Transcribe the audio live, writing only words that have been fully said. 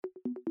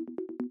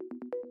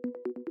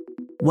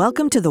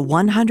Welcome to the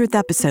 100th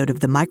episode of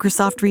the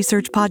Microsoft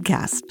Research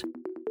Podcast.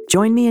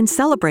 Join me in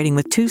celebrating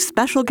with two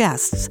special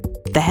guests,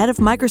 the head of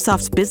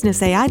Microsoft's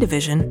Business AI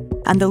division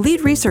and the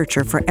lead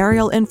researcher for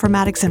aerial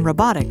informatics and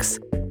robotics,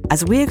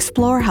 as we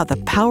explore how the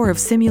power of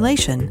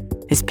simulation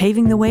is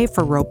paving the way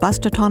for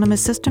robust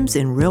autonomous systems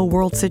in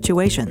real-world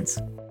situations.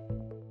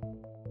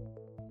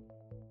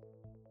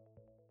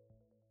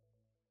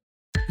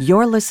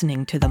 You're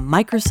listening to the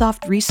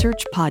Microsoft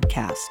Research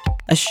Podcast,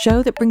 a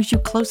show that brings you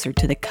closer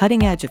to the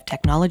cutting edge of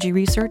technology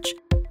research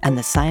and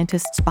the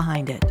scientists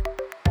behind it.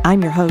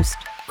 I'm your host,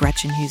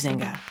 Gretchen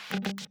Huizinga.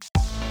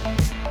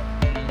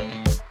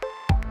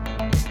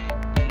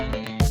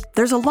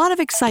 There's a lot of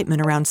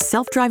excitement around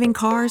self-driving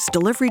cars,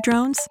 delivery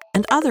drones,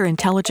 and other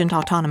intelligent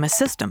autonomous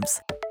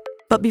systems.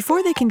 But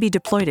before they can be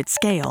deployed at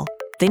scale,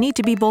 they need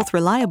to be both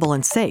reliable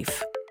and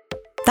safe.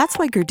 That's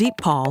why Gurdeep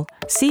Pal,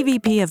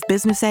 CVP of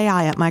Business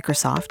AI at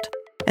Microsoft,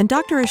 and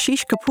Dr.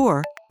 Ashish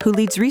Kapoor, who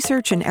leads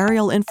research in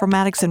aerial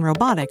informatics and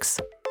robotics,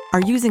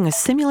 are using a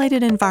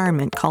simulated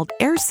environment called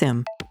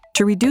AirSim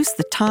to reduce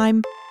the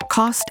time,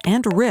 cost,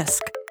 and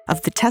risk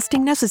of the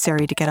testing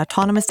necessary to get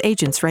autonomous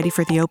agents ready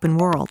for the open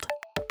world.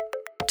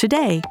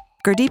 Today,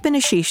 Gurdeep and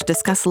Ashish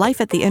discuss life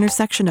at the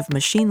intersection of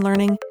machine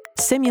learning,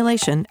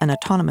 simulation, and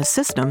autonomous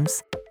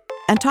systems,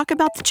 and talk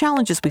about the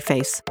challenges we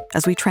face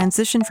as we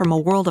transition from a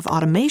world of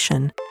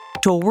automation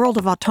to a world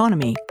of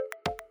autonomy.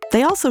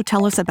 They also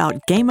tell us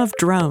about Game of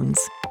Drones,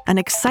 an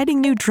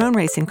exciting new drone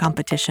racing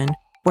competition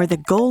where the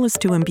goal is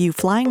to imbue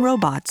flying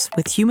robots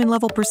with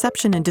human-level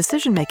perception and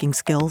decision-making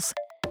skills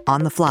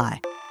on the fly.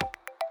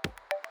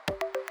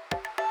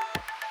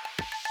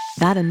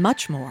 That and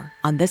much more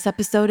on this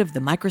episode of the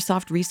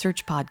Microsoft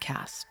Research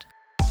Podcast.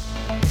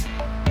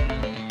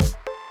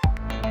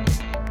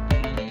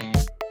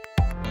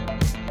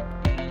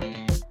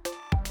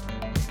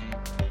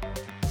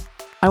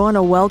 I want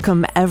to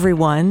welcome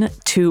everyone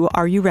to,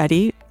 are you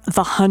ready,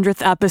 the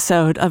 100th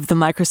episode of the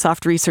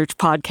Microsoft Research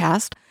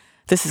Podcast.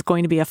 This is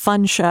going to be a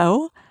fun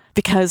show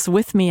because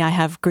with me I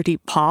have Gurdeep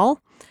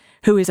Pal,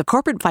 who is a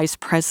corporate vice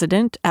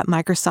president at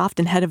Microsoft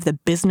and head of the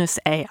Business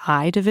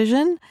AI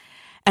division,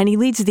 and he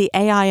leads the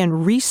AI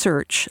and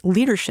research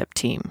leadership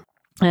team.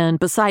 And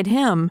beside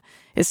him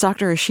is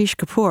Dr. Ashish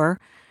Kapoor,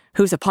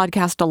 who's a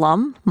podcast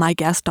alum, my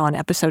guest on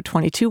episode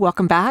 22.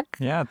 Welcome back.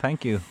 Yeah,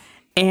 thank you.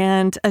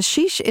 And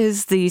Ashish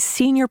is the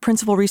Senior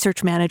Principal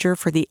Research Manager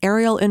for the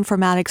Aerial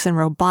Informatics and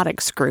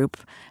Robotics Group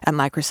at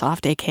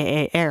Microsoft,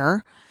 aka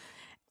AIR.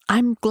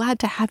 I'm glad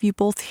to have you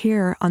both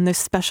here on this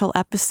special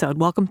episode.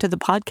 Welcome to the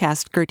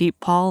podcast, Gurdeep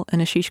Pal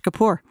and Ashish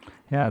Kapoor.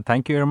 Yeah,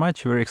 thank you very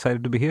much. We're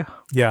excited to be here.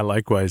 Yeah,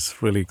 likewise.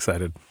 Really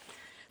excited.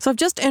 So I've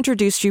just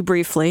introduced you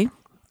briefly,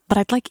 but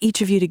I'd like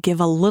each of you to give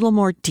a little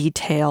more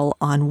detail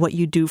on what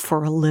you do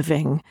for a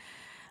living.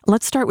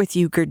 Let's start with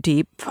you,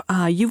 Gurdeep.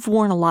 You've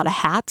worn a lot of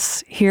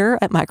hats here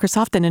at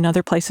Microsoft and in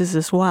other places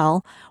as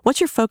well. What's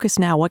your focus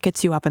now? What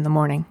gets you up in the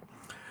morning?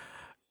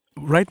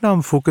 Right now,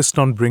 I'm focused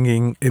on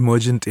bringing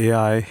emergent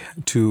AI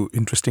to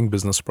interesting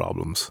business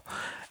problems.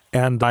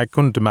 And I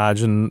couldn't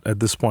imagine at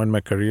this point in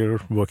my career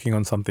working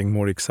on something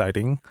more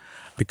exciting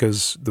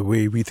because the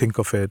way we think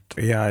of it,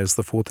 AI is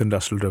the fourth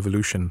industrial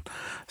revolution.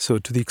 So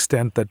to the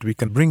extent that we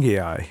can bring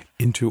AI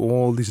into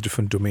all these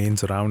different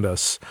domains around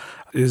us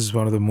is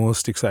one of the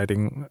most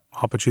exciting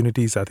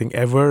opportunities, I think,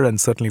 ever,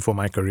 and certainly for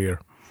my career.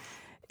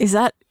 Is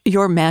that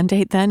your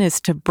mandate then, is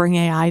to bring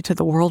AI to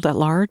the world at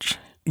large?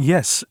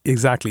 Yes,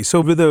 exactly. So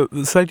with a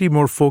slightly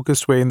more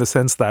focused way in the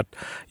sense that,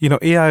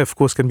 AI, of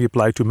course, can be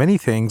applied to many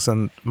things,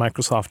 and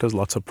Microsoft has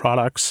lots of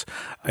products,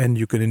 and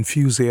you can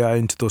infuse AI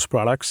into those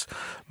products.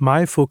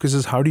 My focus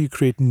is how do you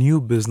create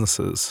new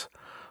businesses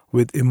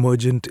with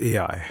emergent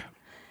AI?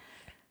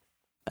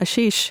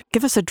 Ashish,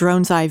 give us a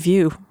drone's eye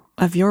view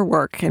of your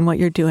work and what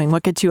you're doing.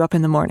 What gets you up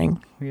in the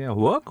morning? Yeah,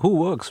 work? Who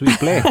works? We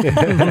play.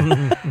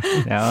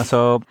 Yeah,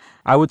 so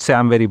I would say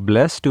I'm very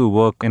blessed to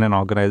work in an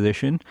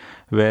organization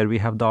where we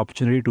have the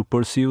opportunity to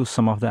pursue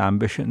some of the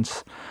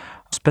ambitions.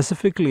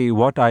 Specifically,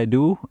 what I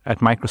do at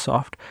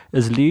Microsoft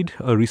is lead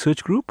a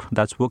research group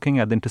that's working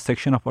at the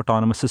intersection of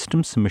autonomous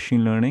systems,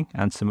 machine learning,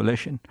 and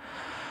simulation.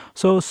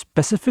 So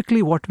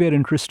specifically, what we are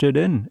interested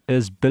in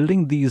is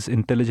building these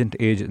intelligent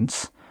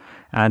agents.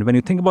 And when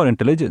you think about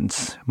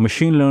intelligence,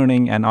 machine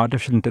learning and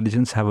artificial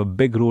intelligence have a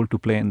big role to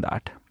play in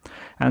that.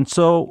 And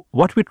so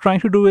what we're trying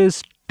to do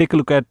is take a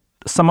look at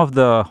some of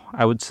the,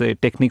 I would say,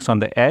 techniques on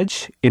the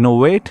edge,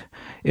 innovate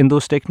in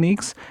those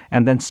techniques,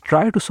 and then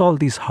try to solve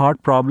these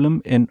hard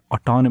problems in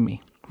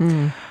autonomy.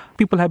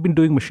 People have been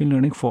doing machine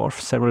learning for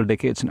several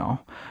decades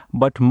now,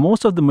 but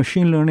most of the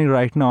machine learning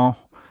right now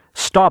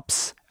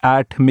stops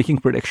at making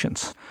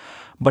predictions.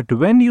 But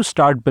when you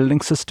start building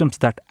systems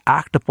that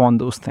act upon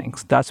those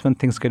things, that's when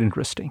things get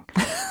interesting.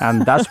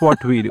 And that's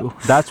what we do.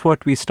 That's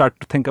what we start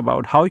to think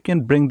about, how you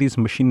can bring these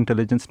machine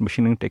intelligence and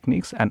machine learning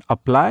techniques and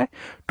apply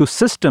to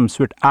systems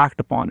which act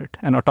upon it.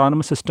 And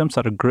autonomous systems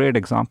are a great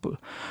example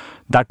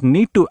that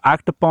need to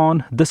act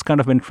upon this kind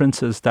of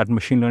inferences that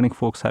machine learning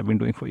folks have been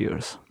doing for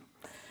years.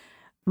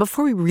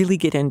 Before we really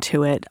get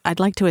into it, I'd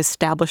like to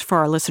establish for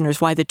our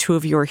listeners why the two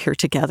of you are here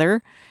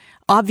together.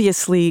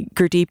 Obviously,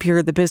 Gurdeep,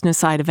 you're the business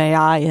side of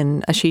AI,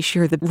 and Ashish,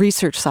 you're the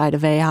research side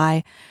of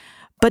AI.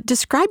 But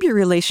describe your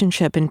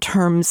relationship in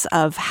terms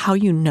of how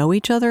you know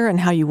each other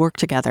and how you work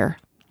together.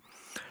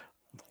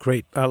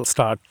 Great. I'll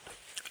start.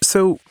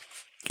 So,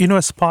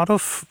 as part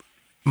of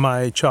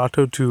my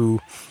charter to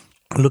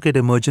look at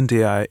emergent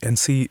AI and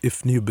see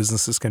if new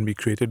businesses can be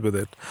created with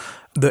it,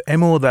 the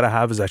MO that I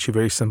have is actually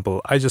very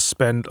simple. I just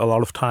spend a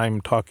lot of time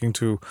talking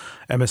to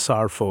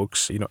MSR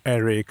folks,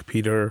 Eric,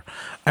 Peter,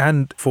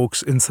 and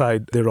folks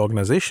inside their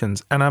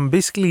organizations. And I'm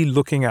basically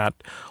looking at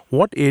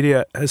what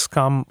area has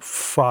come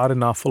far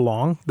enough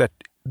along that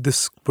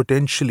this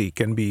potentially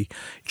can be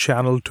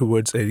channeled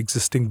towards an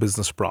existing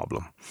business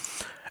problem.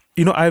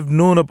 I've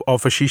known of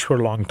Ashish for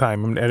a long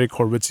time. I mean, Eric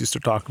Horowitz used to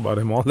talk about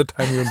him all the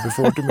time, even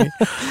before to me.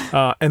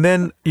 And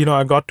then,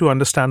 I got to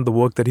understand the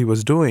work that he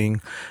was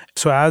doing.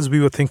 So as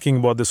we were thinking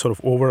about this sort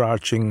of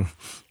overarching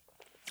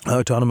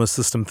autonomous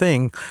system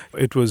thing,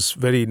 it was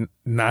very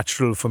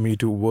natural for me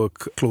to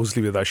work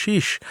closely with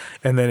Ashish.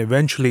 And then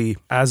eventually,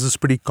 as is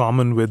pretty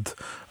common with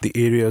the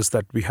areas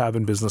that we have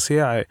in business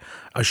AI,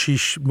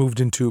 Ashish moved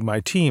into my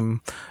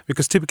team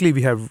because typically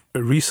we have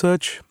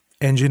research,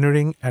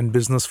 engineering, and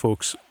business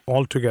folks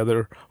all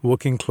together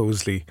working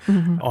closely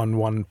on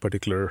one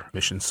particular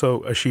mission. So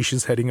Ashish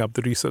is heading up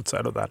the research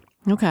side of that.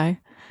 Okay.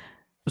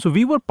 So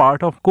we were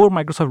part of core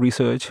Microsoft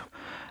research,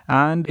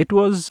 and it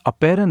was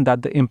apparent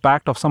that the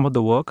impact of some of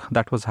the work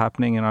that was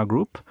happening in our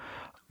group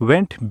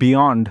went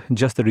beyond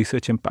just the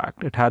research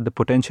impact. It had the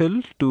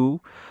potential to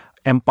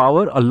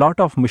empower a lot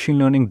of machine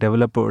learning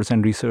developers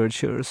and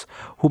researchers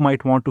who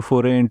might want to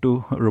foray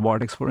into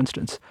robotics, for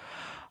instance.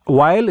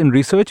 While in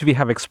research, we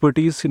have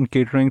expertise in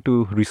catering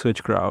to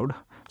research crowd,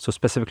 so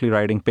specifically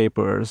writing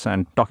papers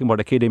and talking about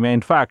academia.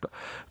 In fact,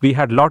 we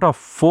had a lot of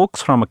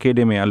folks from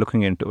academia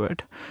looking into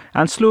it.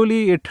 And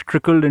slowly it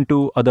trickled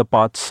into other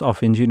parts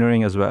of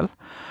engineering as well.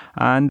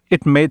 And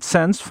it made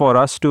sense for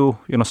us to,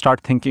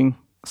 start thinking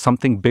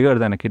something bigger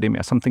than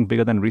academia, something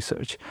bigger than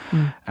research.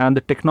 And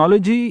the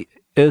technology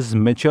is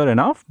mature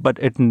enough, but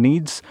it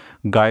needs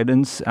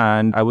guidance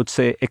and I would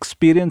say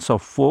experience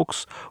of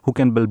folks who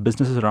can build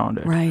businesses around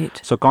it. Right.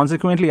 So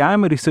consequently, I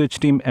am a research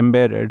team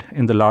embedded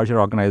in the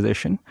larger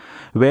organization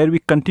where we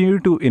continue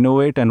to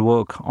innovate and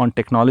work on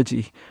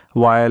technology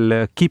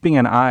while keeping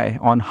an eye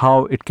on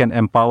how it can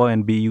empower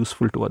and be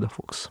useful to other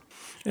folks.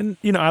 And,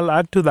 I'll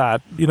add to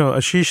that,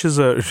 Ashish is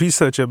a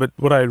researcher, but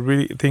what I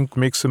really think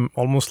makes him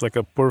almost like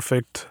a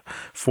perfect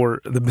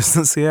for the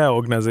business AI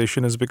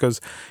organization is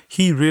because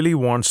he really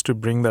wants to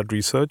bring that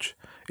research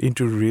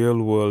into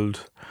real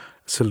world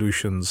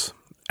solutions.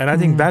 And I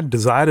think that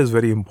desire is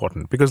very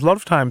important because a lot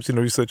of times,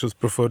 researchers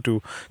prefer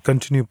to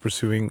continue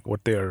pursuing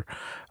what they're,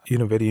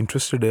 very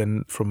interested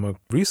in from a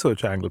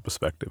research angle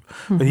perspective.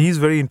 But he's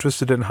very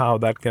interested in how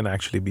that can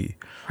actually be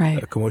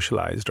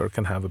commercialized or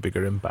can have a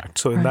bigger impact.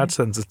 So in that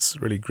sense, it's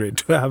really great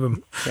to have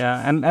him.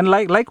 Yeah, and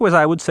likewise,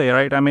 I would say,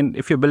 right, I mean,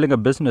 if you're building a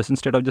business,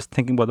 instead of just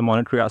thinking about the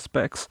monetary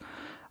aspects,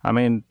 I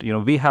mean,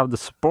 we have the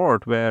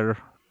support where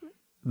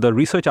the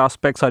research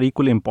aspects are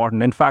equally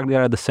important. In fact, they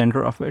are at the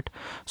center of it.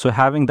 So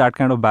having that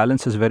kind of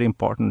balance is very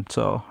important.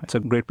 So it's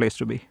a great place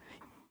to be.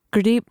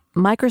 Gurdeep,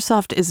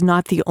 Microsoft is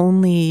not the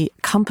only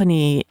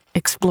company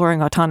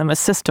exploring autonomous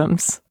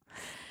systems.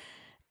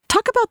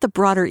 Talk about the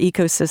broader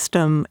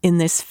ecosystem in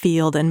this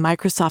field and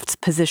Microsoft's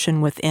position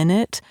within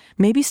it,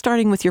 maybe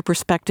starting with your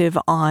perspective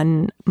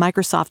on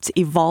Microsoft's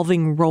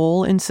evolving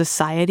role in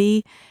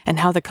society and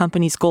how the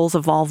company's goals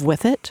evolve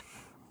with it.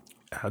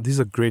 These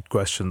are great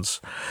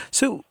questions.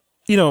 So,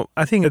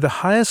 I think at the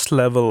highest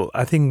level,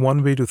 I think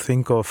one way to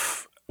think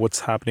of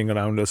what's happening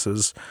around us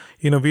is,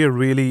 we are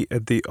really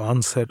at the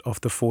onset of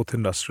the fourth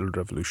industrial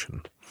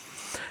revolution.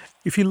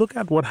 If you look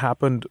at what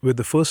happened with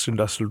the first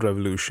industrial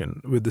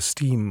revolution, with the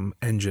steam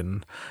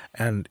engine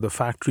and the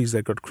factories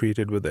that got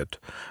created with it,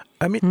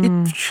 I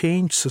mean, it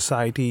changed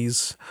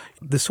societies.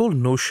 This whole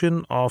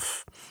notion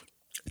of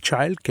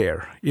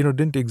childcare,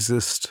 didn't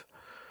exist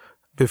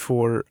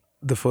before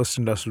the first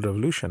industrial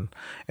revolution.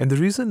 And the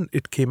reason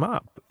it came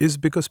up is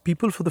because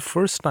people for the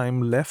first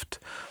time left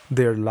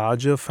their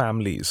larger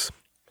families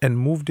and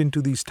moved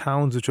into these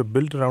towns which are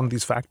built around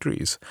these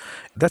factories.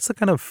 That's the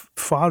kind of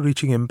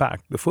far-reaching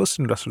impact the first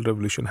industrial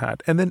revolution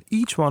had. And then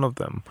each one of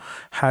them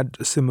had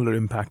a similar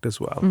impact as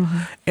well.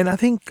 And I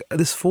think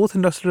this fourth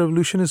industrial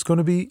revolution is going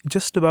to be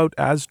just about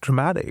as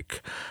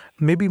dramatic,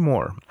 maybe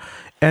more.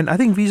 And I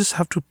think we just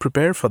have to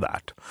prepare for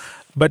that.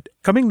 But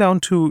coming down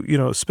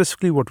to,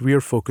 specifically what we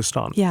are focused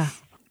on. Yeah.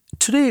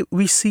 Today,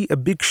 we see a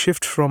big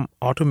shift from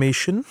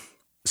automation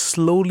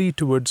slowly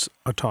towards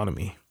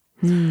autonomy.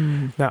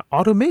 Now,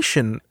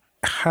 automation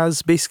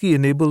has basically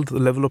enabled the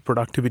level of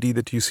productivity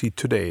that you see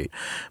today.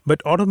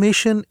 But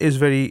automation is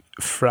very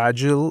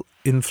fragile,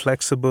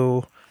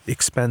 inflexible,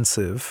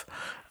 expensive.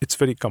 It's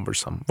very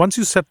cumbersome. Once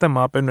you set them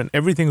up and when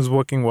everything is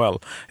working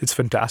well, it's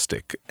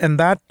fantastic. And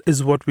that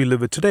is what we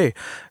live with today.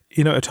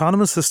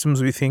 Autonomous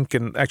systems, we think,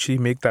 can actually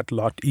make that a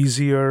lot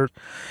easier.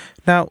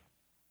 Now,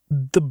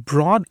 the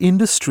broad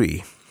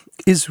industry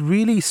is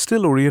really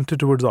still oriented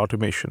towards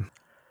automation.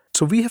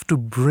 So we have to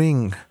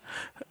bring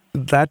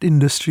that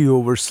industry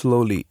over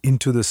slowly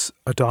into this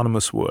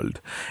autonomous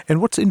world.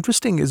 And what's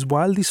interesting is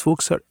while these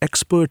folks are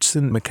experts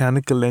in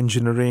mechanical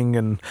engineering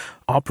and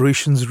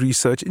operations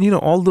research, and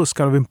all those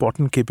kind of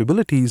important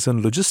capabilities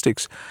and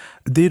logistics,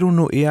 they don't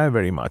know AI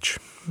very much.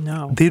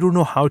 No. They don't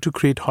know how to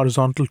create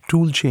horizontal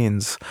tool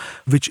chains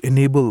which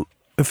enable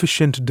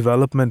efficient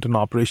development and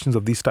operations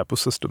of these type of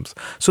systems.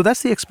 So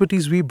that's the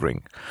expertise we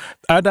bring.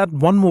 I'd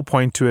add one more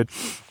point to it,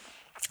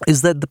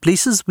 is that the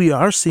places we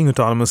are seeing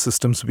autonomous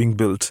systems being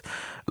built,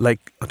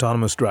 like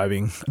autonomous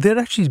driving, they're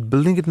actually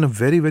building it in a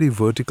very, very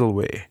vertical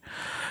way.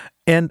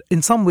 And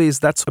in some ways,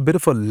 that's a bit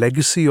of a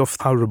legacy of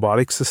how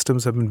robotic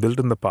systems have been built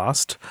in the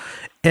past.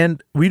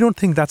 And we don't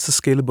think that's a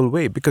scalable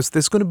way because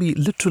there's going to be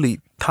literally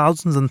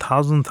thousands and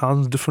thousands and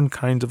thousands of different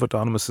kinds of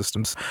autonomous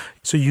systems.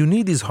 So you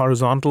need these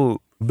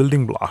horizontal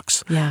building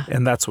blocks. Yeah.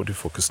 And that's what we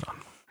focused on.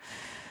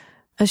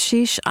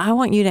 Ashish, I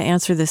want you to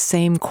answer the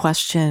same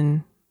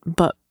question,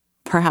 but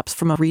perhaps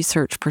from a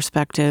research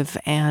perspective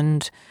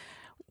and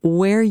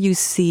where you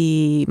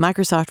see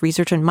Microsoft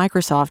Research and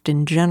Microsoft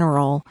in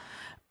general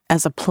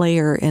as a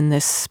player in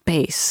this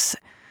space.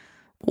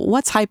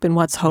 What's hype and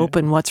what's hope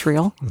and what's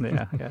real?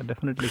 Yeah,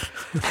 definitely.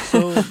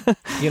 So,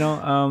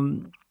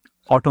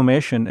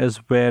 automation is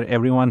where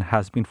everyone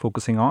has been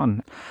focusing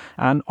on.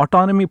 And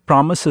autonomy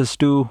promises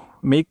to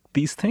make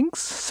these things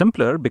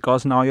simpler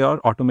because now your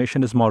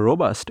automation is more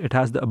robust. It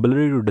has the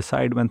ability to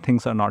decide when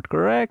things are not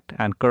correct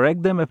and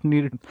correct them if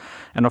needed.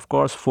 And of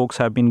course, folks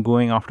have been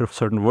going after a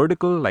certain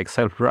vertical like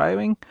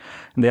self-driving.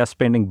 They are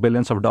spending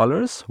billions of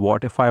dollars.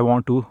 What if I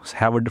want to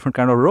have a different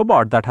kind of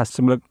robot that has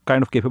similar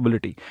kind of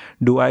capability?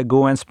 Do I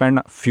go and spend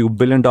a few $1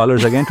 billion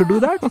again to do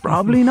that?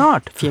 Probably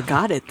not. If you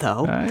got it,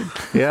 though. Right?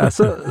 Yeah.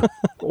 So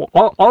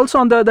also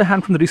on the other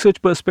hand, from the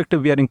research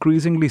perspective, we are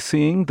increasingly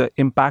seeing the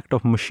impact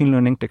of machine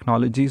learning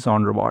technologies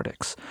on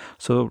robotics.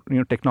 So,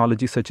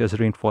 technologies such as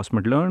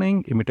reinforcement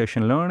learning,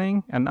 imitation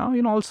learning, and now,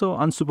 also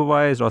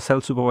unsupervised or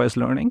self-supervised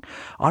learning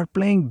are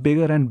playing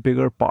bigger and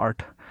bigger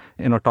part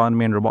in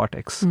autonomy and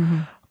robotics. Mm-hmm.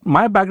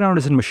 My background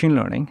is in machine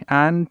learning,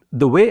 and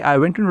the way I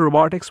went into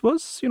robotics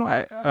was,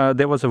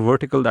 there was a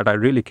vertical that I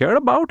really cared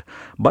about,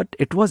 but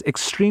it was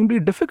extremely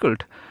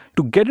difficult.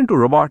 To get into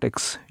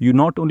robotics, you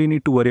not only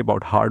need to worry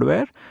about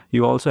hardware,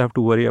 you also have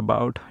to worry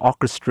about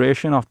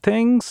orchestration of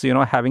things,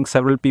 having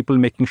several people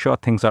making sure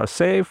things are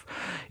safe.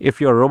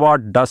 If your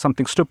robot does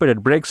something stupid,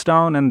 it breaks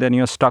down, and then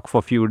you're stuck for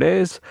a few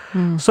days.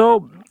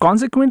 So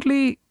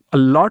consequently, a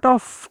lot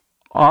of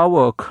our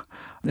work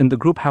in the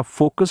group have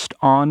focused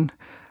on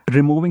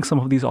removing some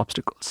of these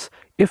obstacles.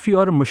 If you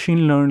are a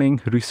machine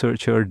learning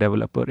researcher,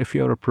 developer, if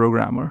you are a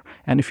programmer,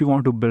 and if you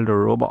want to build a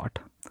robot,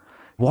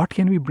 what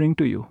can we bring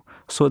to you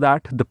so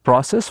that the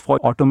process for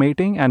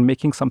automating and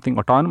making something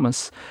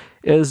autonomous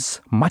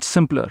is much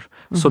simpler,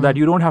 so that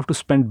you don't have to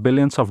spend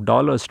billions of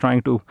dollars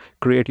trying to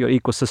create your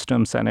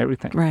ecosystems and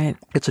everything. Right.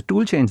 It's a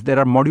tool change. There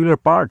are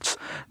modular parts.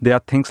 There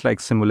are things like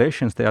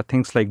simulations. There are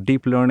things like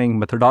deep learning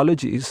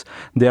methodologies.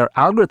 There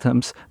are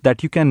algorithms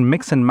that you can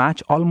mix and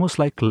match almost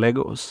like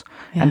Legos.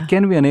 Yeah. And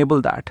can we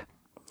enable that?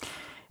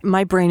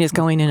 My brain is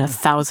going in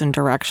 1,000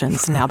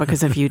 directions now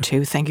because of you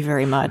two. Thank you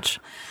very much.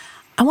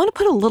 I want to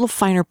put a little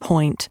finer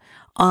point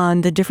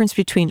on the difference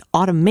between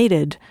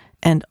automated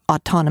and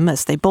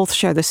autonomous. They both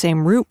share the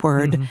same root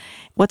word. Mm-hmm.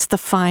 What's the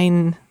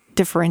fine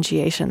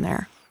differentiation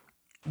there?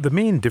 The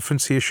main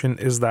differentiation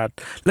is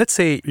that, let's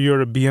say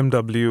you're a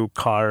BMW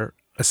car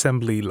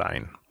assembly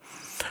line.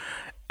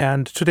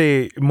 And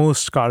today,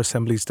 most car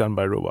assembly is done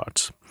by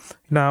robots.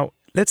 Now,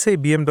 let's say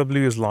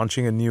BMW is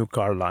launching a new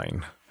car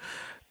line.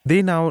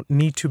 They now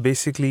need to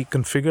basically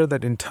configure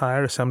that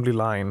entire assembly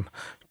line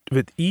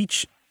with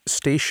each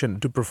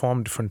station to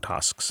perform different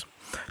tasks.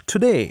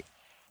 Today,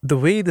 the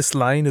way this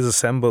line is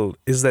assembled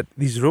is that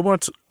these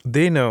robots,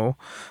 they know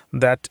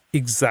that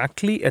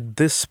exactly at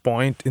this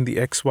point in the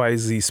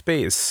XYZ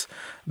space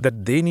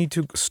that they need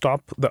to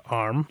stop the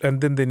arm,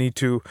 and then they need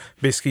to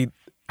basically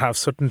have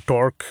certain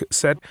torque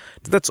set.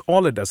 That's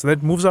all it does. And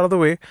it moves out of the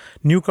way.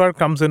 New car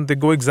comes in, they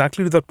go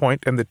exactly to that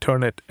point and they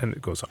turn it and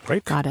it goes on,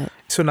 right? Got it.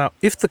 So now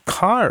if the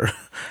car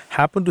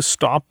happened to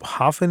stop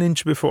half an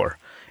inch before,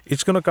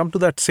 it's going to come to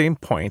that same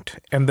point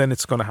and then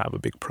it's going to have a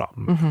big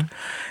problem. Mm-hmm.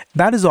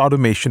 That is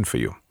automation for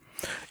you.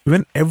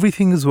 When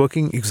everything is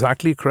working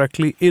exactly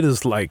correctly, it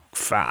is like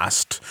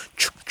fast.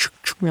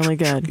 Really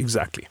good.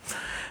 Exactly.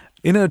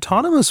 In an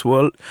autonomous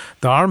world,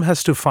 the arm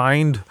has to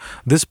find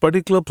this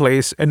particular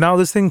place, and now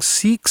this thing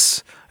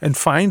seeks and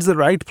finds the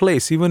right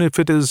place, even if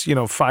it is,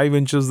 5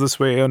 inches this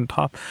way on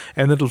top,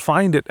 and it'll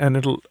find it and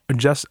it'll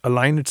just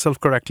align itself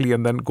correctly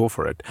and then go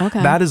for it.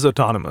 Okay. That is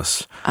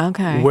autonomous.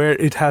 Okay. Where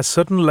it has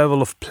certain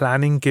level of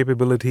planning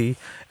capability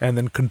and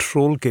then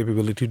control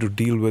capability to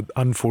deal with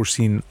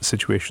unforeseen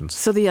situations.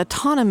 So the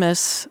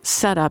autonomous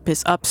setup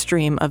is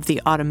upstream of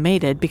the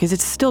automated because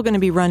it's still going to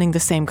be running the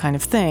same kind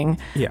of thing,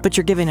 but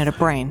you're giving it a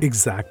brain.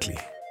 Exactly.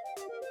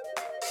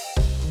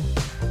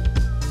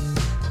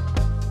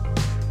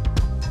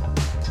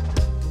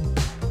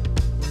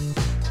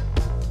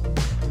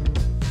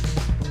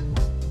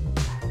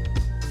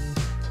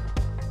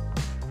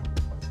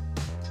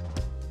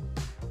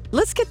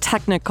 Let's get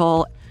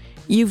technical.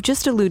 You've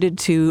just alluded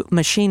to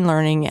machine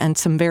learning and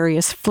some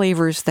various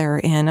flavors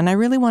therein, and I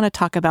really want to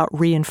talk about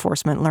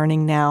reinforcement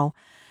learning now,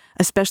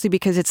 especially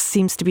because it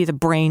seems to be the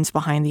brains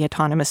behind the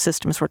autonomous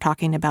systems we're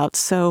talking about.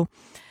 So,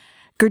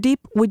 Gurdeep,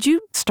 would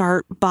you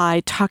start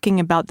by talking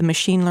about the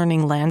machine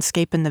learning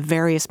landscape and the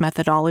various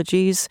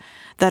methodologies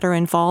that are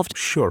involved?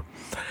 Sure.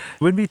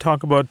 When we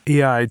talk about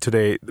AI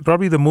today,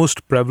 probably the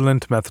most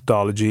prevalent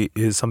methodology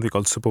is something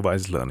called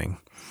supervised learning.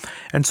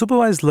 And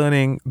supervised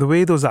learning, the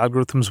way those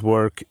algorithms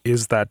work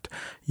is that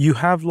you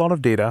have a lot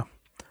of data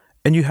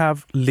and you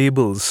have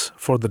labels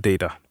for the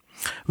data,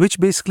 which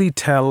basically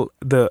tell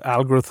the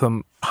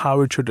algorithm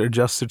how it should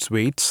adjust its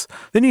weights.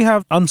 Then you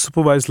have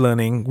unsupervised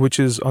learning, which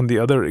is on the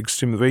other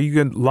extreme, where you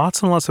get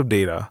lots and lots of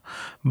data,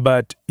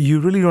 but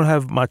you really don't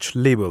have much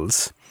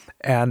labels,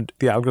 and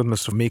the algorithm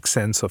has to make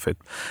sense of it.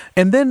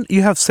 And then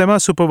you have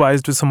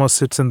semi-supervised, which somehow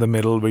sits in the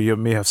middle, where you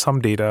may have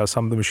some data,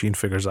 some the machine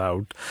figures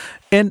out.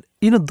 And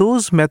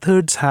those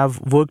methods have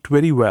worked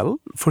very well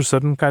for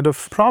certain kind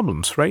of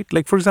problems, right?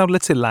 Like, for example,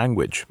 let's say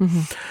language.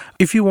 Mm-hmm.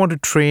 If you want to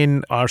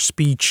train our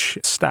speech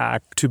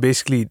stack to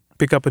basically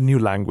pick up a new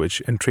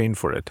language and train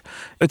for it,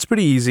 it's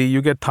pretty easy.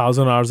 You get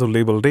 1,000 hours of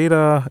labeled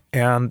data,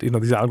 and these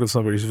algorithms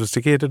are very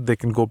sophisticated. They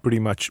can go pretty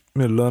much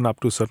learn up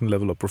to a certain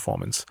level of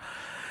performance.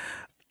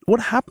 What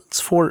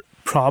happens for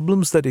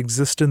problems that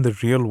exist in the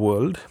real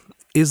world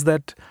is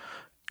that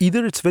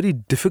either it's very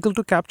difficult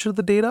to capture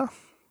the data,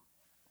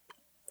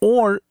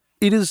 or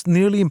it is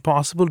nearly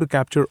impossible to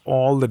capture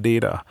all the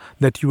data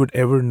that you would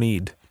ever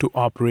need to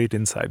operate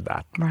inside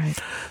that. Right.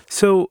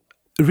 So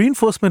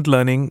reinforcement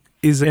learning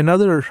is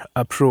another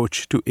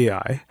approach to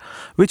AI,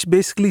 which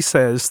basically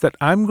says that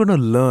I'm going to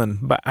learn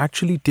by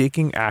actually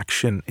taking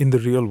action in the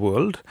real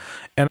world.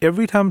 And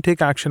every time I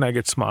take action, I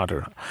get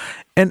smarter.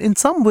 And in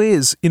some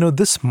ways,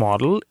 this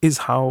model is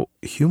how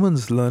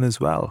humans learn as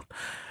well.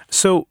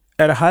 So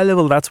at a high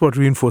level, that's what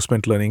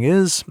reinforcement learning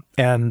is.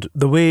 And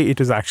the way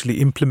it is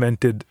actually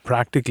implemented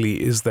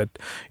practically is that,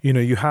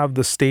 you have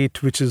the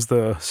state, which is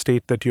the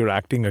state that you're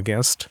acting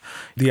against.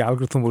 The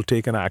algorithm will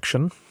take an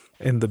action,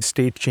 and the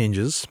state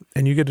changes,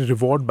 and you get a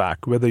reward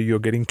back, whether you're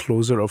getting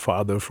closer or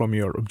farther from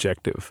your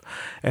objective.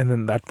 And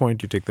then at that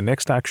point, you take the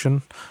next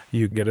action,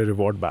 you get a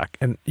reward back,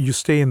 and you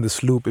stay in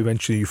this loop.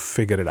 Eventually, you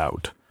figure it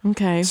out.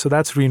 Okay. So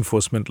that's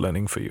reinforcement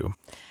learning for you.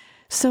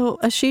 So,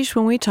 Ashish,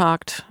 when we've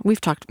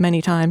talked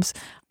many times,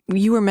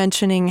 you were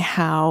mentioning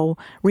how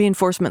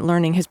reinforcement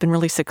learning has been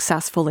really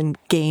successful in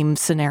game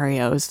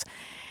scenarios.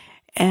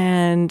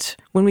 And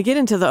when we get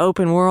into the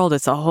open world,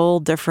 it's a whole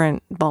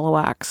different ball of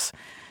wax.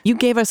 You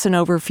gave us an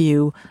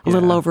overview a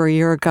little over a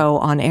year ago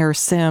on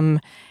AirSim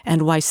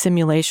and why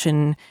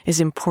simulation is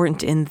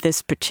important in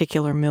this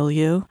particular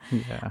milieu.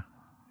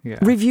 Yeah.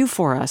 Review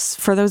for us.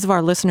 For those of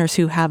our listeners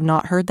who have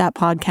not heard that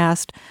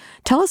podcast,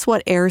 tell us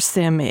what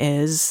AirSim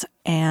is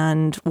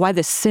and why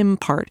the sim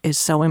part is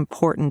so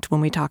important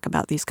when we talk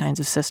about these kinds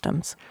of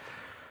systems.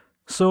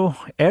 So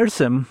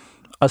AirSim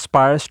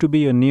aspires to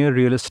be a near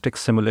realistic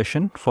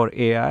simulation for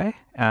AI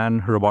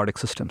and robotic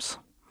systems.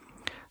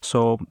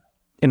 So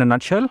in a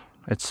nutshell,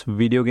 it's a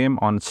video game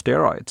on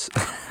steroids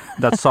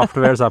that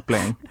softwares are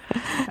playing.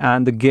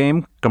 And the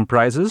game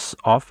comprises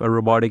of a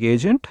robotic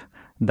agent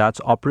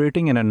that's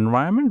operating in an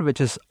environment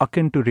which is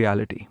akin to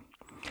reality.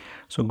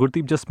 So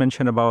Gurdeep just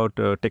mentioned about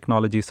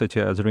technologies such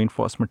as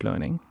reinforcement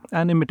learning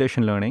and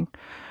imitation learning,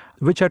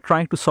 which are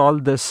trying to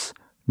solve this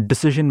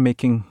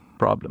decision-making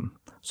problem.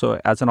 So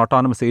as an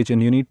autonomous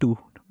agent, you need to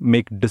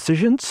make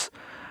decisions.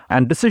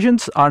 And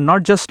decisions are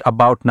not just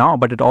about now,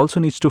 but it also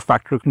needs to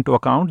factor into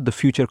account the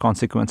future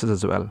consequences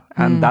as well.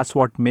 And that's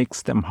what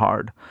makes them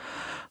hard.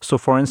 So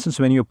for instance,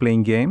 when you're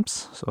playing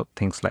games, so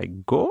things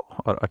like Go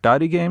or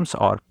Atari games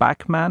or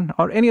Pac-Man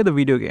or any other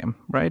video game,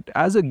 right?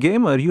 As a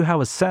gamer, you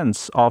have a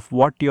sense of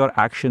what your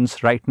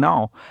actions right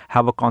now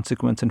have a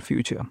consequence in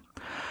future.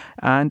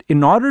 And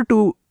in order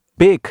to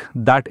bake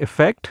that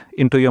effect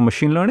into your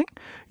machine learning,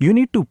 you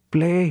need to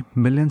play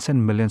millions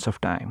and millions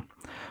of time.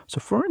 So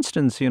for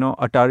instance,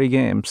 Atari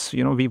games,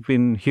 we've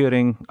been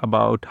hearing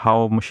about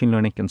how machine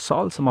learning can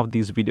solve some of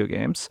these video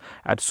games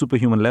at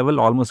superhuman level,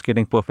 almost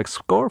getting perfect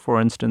score. For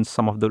instance,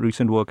 some of the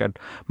recent work at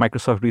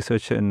Microsoft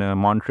Research in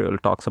Montreal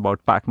talks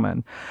about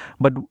Pac-Man.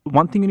 But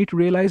one thing you need to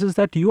realize is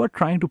that you are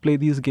trying to play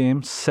these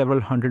games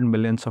several hundred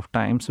millions of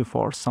times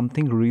before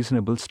something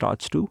reasonable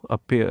starts to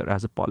appear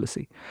as a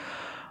policy.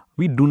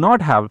 We do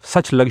not have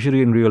such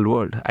luxury in real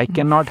world. I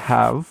cannot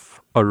have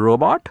a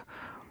robot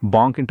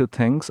bonk into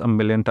things a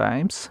million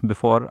times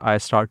before I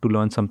start to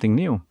learn something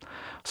new.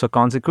 So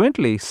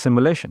consequently,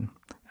 simulation.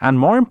 And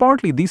more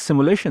importantly, these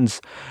simulations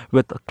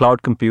with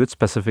cloud compute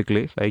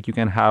specifically, like you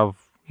can have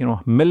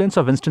millions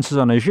of instances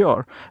on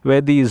Azure where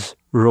these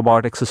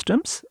robotic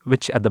systems,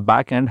 which at the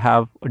back end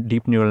have a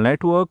deep neural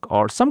network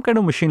or some kind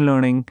of machine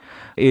learning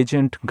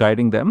agent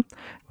guiding them,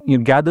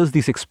 gathers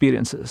these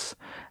experiences.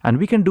 And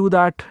we can do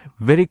that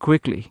very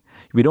quickly.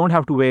 We don't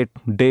have to wait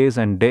days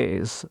and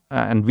days,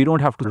 and we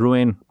don't have to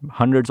ruin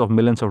hundreds of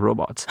millions of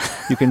robots.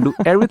 You can do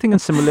everything in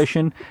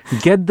simulation,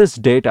 get this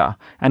data,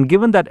 and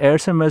given that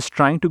AirSim is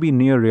trying to be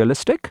near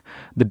realistic,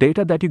 the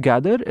data that you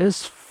gather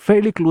is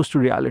fairly close to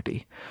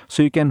reality.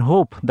 So you can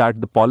hope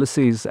that the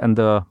policies and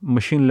the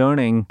machine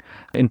learning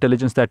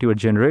intelligence that you are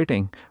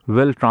generating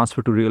will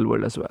transfer to real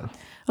world as well.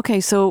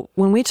 Okay, so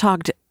when we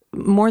talked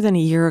more than a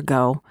year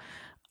ago,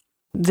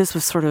 this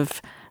was sort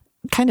of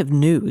kind of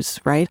news,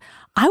 right?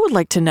 I would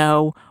like to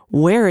know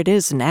where it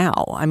is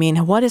now. I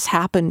mean, what has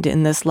happened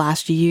in this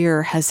last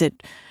year? Has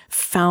it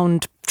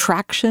found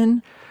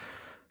traction?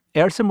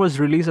 AirSim was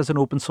released as an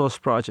open source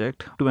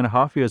project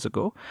 2.5 years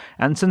ago.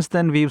 And since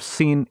then, we've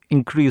seen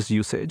increased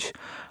usage.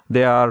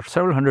 There are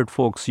several hundred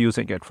folks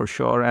using it for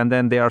sure. And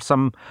then there are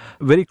some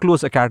very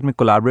close academic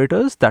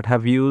collaborators that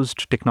have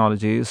used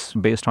technologies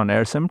based on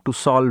AirSim to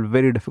solve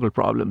very difficult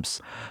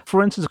problems.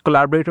 For instance,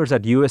 collaborators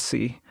at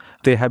USC,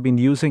 they have been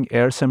using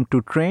AirSim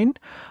to train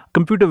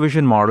computer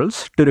vision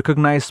models to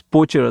recognize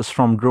poachers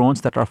from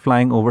drones that are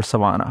flying over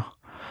savanna.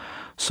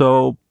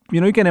 So,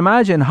 you can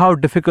imagine how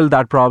difficult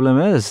that problem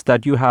is,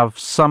 that you have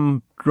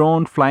some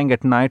drone flying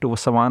at night over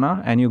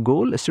savanna, and your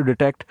goal is to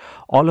detect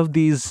all of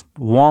these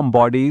warm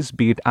bodies,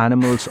 be it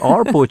animals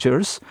or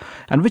poachers,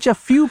 and which are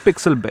few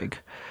pixel big.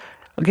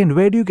 Again,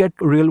 where do you get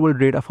real-world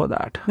data for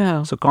that?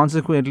 No. So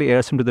consequently,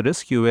 AirSim to the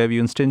rescue, where we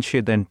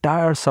instantiate the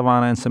entire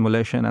savanna in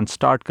simulation and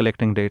start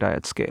collecting data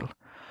at scale.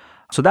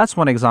 So that's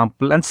one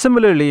example. And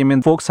similarly,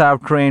 folks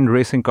have trained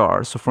racing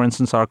cars. So for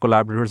instance, our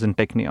collaborators in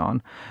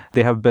Technion,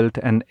 they have built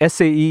an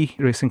SAE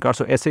racing car.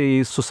 So SAE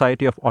is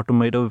Society of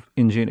Automotive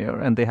Engineer,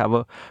 and they have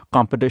a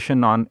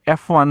competition on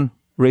F1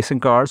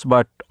 racing cars,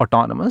 but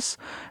autonomous.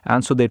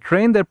 And so they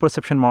train their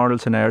perception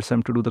models in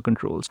AirSim to do the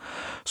controls.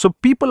 So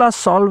people are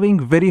solving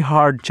very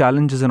hard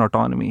challenges in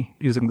autonomy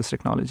using this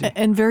technology.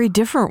 And very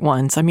different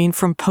ones. I mean,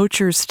 from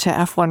poachers to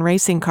F1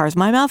 racing cars.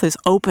 My mouth is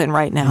open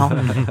right now.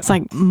 It's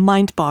like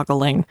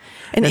mind-boggling.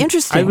 And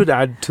interesting. I would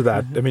add to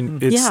that.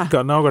 It's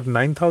now got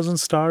 9,000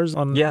 stars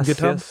on GitHub.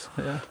 Yes.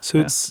 Yeah. So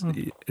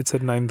it's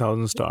at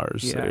 9,000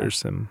 stars,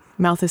 AirSim.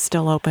 Mouth is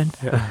still open.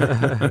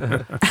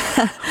 Yeah.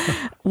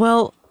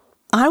 Well,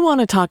 I want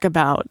to talk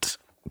about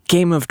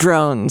Game of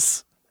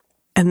Drones.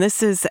 And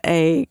this is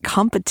a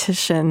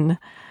competition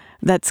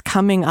that's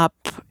coming up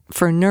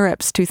for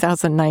NeurIPS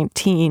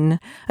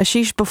 2019.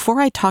 Ashish, before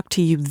I talked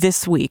to you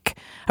this week,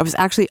 I was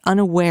actually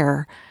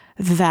unaware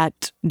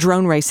that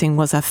drone racing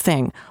was a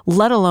thing,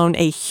 let alone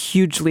a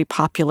hugely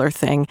popular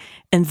thing.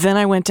 And then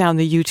I went down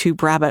the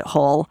YouTube rabbit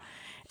hole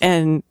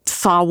and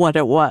saw what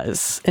it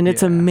was. And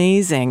it's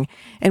amazing.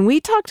 And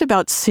we talked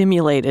about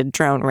simulated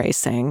drone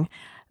racing.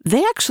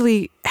 They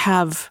actually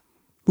have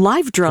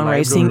live drone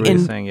racing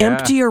in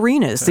empty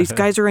arenas. These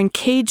guys are in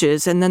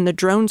cages, and then the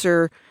drones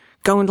are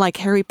going like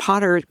Harry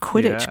Potter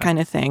Quidditch kind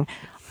of thing.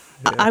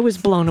 I was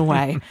blown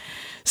away.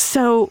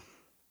 So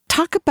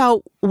talk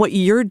about what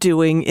you're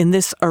doing in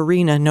this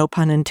arena, no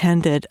pun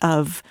intended,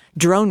 of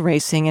drone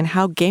racing and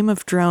how Game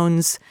of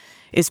Drones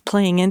is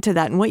playing into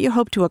that and what you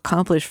hope to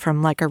accomplish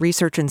from like a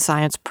research and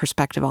science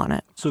perspective on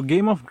it. So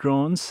Game of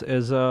Drones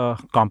is a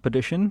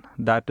competition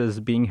that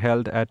is being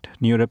held at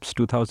NeurIPS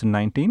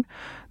 2019.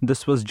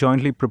 This was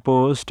jointly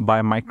proposed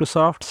by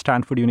Microsoft,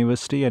 Stanford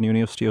University, and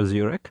University of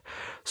Zurich.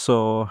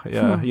 So,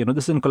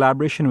 this is in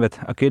collaboration with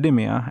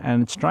academia,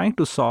 and it's trying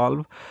to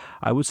solve,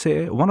 I would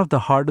say, one of the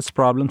hardest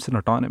problems in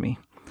autonomy.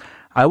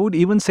 I would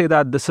even say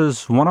that this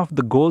is one of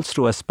the goals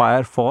to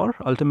aspire for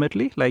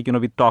ultimately. Like,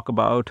 we talk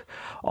about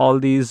all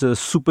these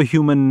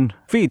superhuman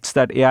feats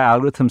that AI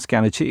algorithms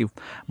can achieve,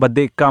 but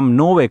they come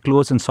nowhere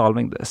close in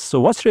solving this.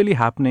 So what's really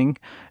happening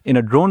in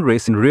a drone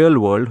race in real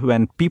world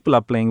when people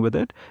are playing with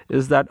it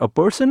is that a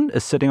person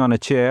is sitting on a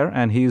chair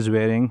and he's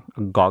wearing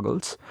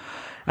goggles.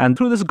 And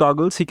through this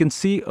goggles, he can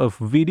see a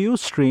video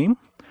stream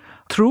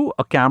through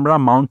a camera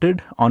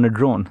mounted on a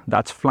drone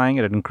that's flying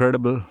at an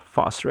incredible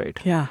fast rate.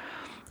 Yeah.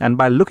 And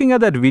by looking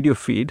at that video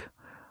feed,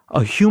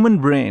 a human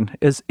brain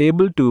is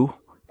able to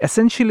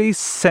essentially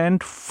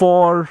send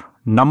 4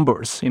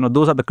 numbers.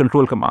 Those are the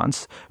control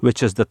commands,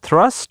 which is the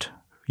thrust,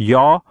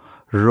 yaw,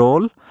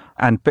 roll,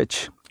 and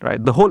pitch.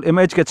 Right? The whole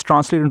image gets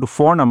translated into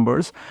 4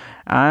 numbers,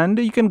 and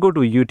you can go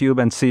to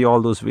YouTube and see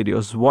all those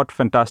videos. What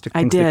fantastic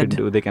things they can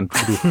do. They can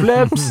do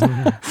flips,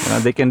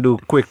 they can do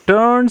quick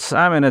turns.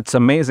 It's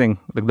amazing,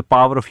 like the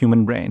power of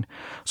human brain.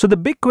 So the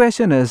big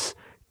question is,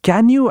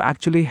 can you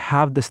actually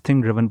have this thing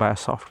driven by a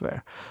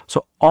software?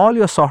 So all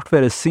your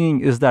software is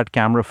seeing is that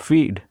camera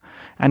feed.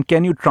 And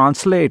can you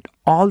translate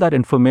all that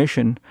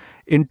information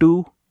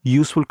into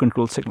useful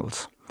control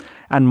signals?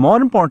 And more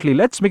importantly,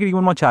 let's make it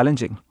even more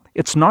challenging.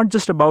 It's not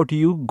just about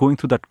you going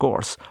through that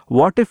course.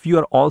 What if you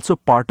are also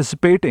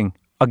participating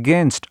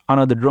against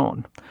another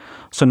drone?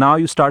 So now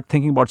you start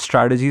thinking about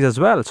strategies as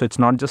well. So it's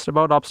not just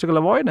about obstacle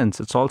avoidance.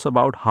 It's also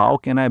about how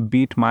can I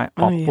beat my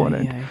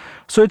opponent.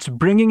 So it's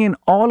bringing in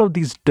all of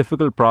these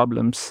difficult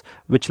problems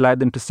which lie at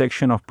the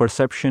intersection of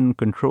perception,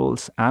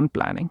 controls, and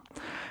planning.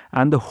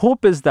 And the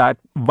hope is that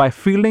by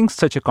fielding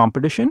such a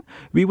competition,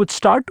 we would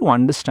start to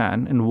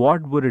understand and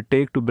what would it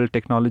take to build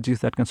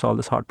technologies that can solve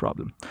this hard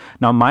problem.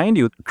 Now, mind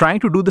you, trying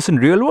to do this in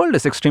real world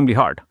is extremely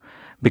hard.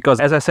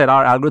 Because, as I said,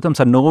 our algorithms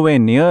are nowhere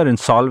near in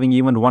solving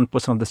even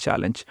 1% of this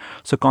challenge.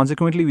 So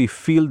consequently, we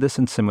feel this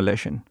in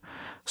simulation.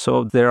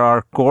 So there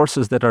are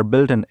courses that are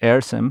built in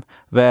AirSim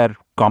where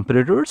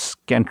competitors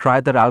can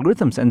try their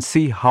algorithms and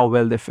see how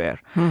well they fare.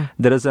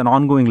 There is an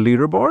ongoing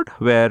leaderboard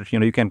where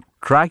you can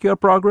track your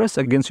progress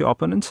against your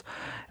opponents,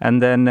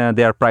 and then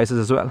there are prizes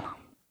as well.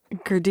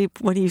 Gurdeep,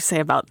 what do you say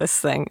about this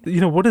thing?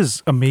 What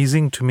is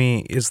amazing to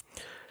me is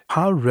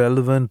how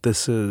relevant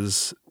this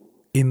is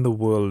in the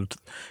world.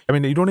 I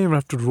mean, you don't even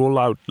have to roll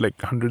out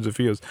like hundreds of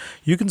years.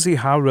 You can see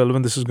how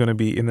relevant this is going to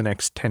be in the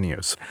next 10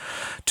 years.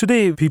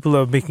 Today, people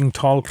are making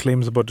tall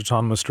claims about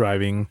autonomous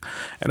driving.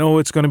 And,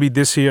 it's going to be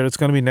this year, it's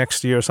going to be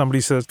next year. Somebody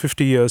says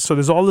 50 years. So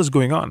there's all this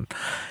going on.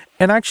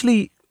 And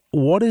actually,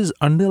 what is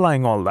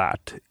underlying all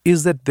that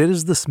is that there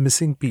is this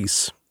missing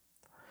piece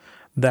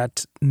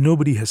that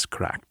nobody has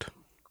cracked.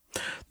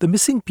 The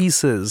missing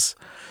piece is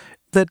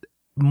that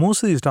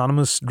most of these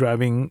autonomous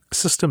driving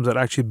systems are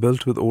actually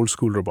built with old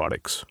school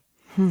robotics.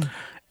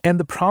 And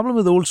the problem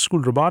with old school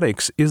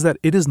robotics is that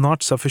it is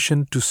not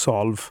sufficient to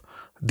solve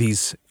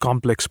these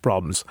complex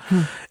problems.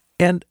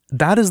 And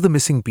that is the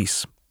missing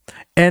piece.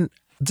 And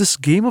this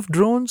game of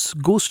drones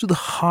goes to the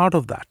heart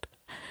of that.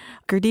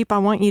 Gurdeep, I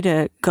want you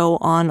to go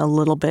on a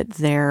little bit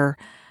there.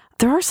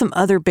 There are some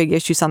other big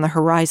issues on the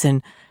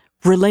horizon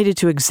related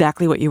to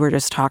exactly what you were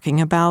just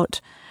talking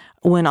about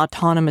when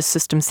autonomous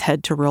systems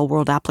head to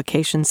real-world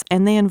applications,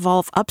 and they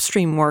involve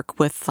upstream work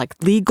with like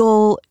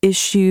legal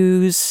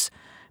issues,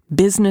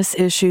 business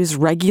issues,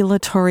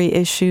 regulatory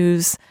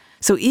issues.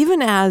 So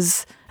even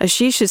as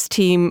Ashish's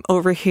team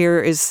over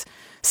here is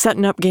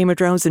setting up Game of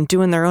Drones and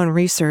doing their own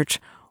research,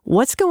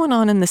 what's going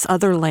on in this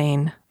other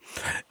lane?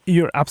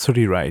 You're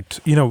absolutely right.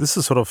 This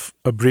is sort of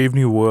a brave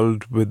new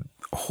world with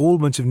a whole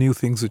bunch of new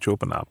things which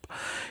open up.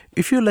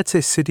 If you're, let's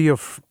say, city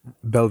of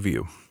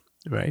Bellevue,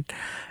 right?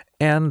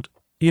 And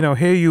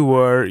here you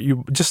were,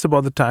 just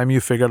about the time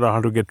you figured out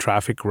how to get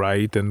traffic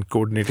right and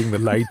coordinating the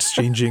lights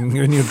changing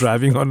when you're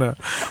driving on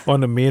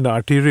a main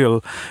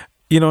arterial.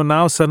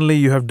 Now suddenly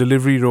you have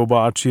delivery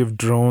robots, you have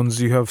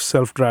drones, you have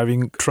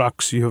self-driving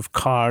trucks, you have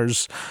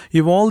cars,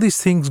 you have all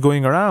these things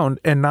going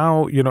around, and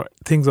now,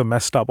 things are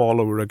messed up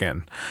all over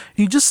again.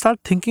 You just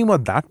start thinking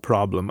about that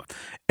problem.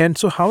 And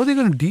so how are they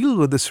going to deal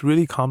with this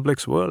really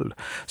complex world?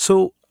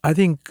 So I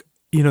think,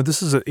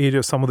 this is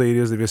some of the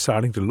areas that we're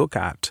starting to look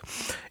at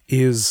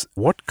is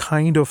what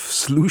kind of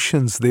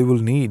solutions they will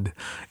need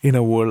in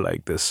a world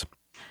like this.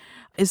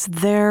 Is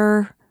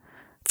there,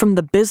 from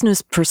the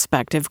business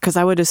perspective, because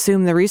I would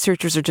assume the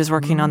researchers are just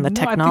working on the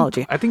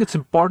technology. I think it's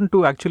important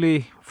to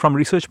actually, from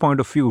research point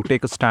of view,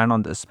 take a stand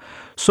on this.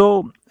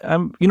 So,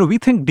 we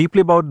think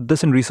deeply about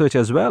this in research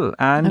as well.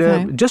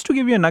 And just to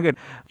give you a nugget,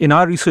 in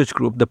our research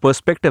group, the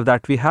perspective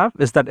that we have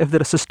is that if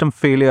there is a system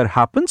failure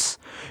happens,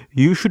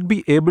 you should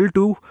be able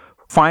to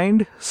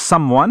find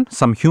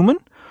some human,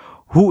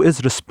 who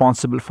is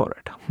responsible for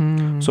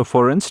it. So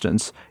for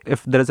instance,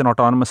 if there is an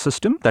autonomous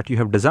system that you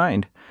have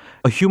designed,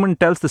 a human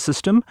tells the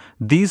system,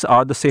 these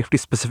are the safety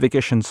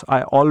specifications.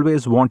 I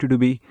always want you to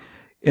be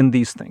in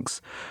these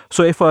things.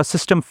 So if a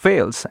system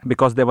fails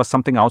because there was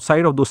something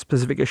outside of those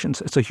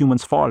specifications, it's a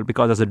human's fault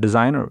because as a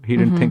designer, he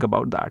didn't think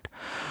about that.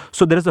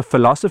 So there is a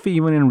philosophy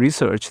even in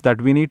research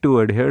that we need to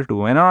adhere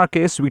to. And in our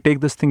case, we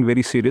take this thing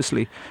very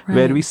seriously,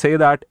 where we say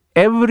that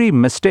every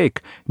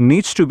mistake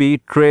needs to be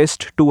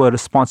traced to a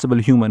responsible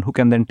human who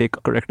can then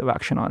take corrective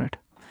action on it.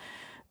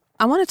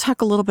 I want to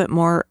talk a little bit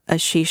more,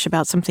 Ashish,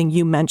 about something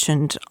you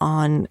mentioned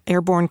on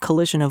airborne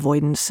collision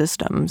avoidance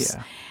systems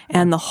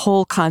and the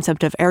whole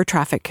concept of air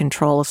traffic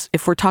controls.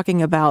 If we're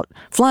talking about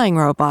flying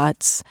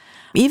robots,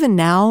 even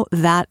now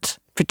that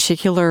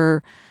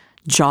particular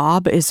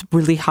job is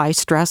really high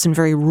stress and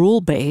very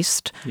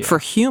rule-based for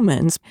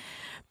humans.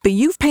 But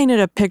you've painted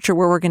a picture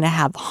where we're going to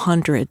have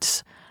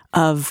hundreds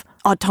of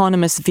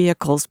autonomous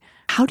vehicles.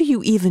 How do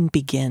you even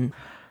begin?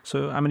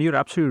 So, you're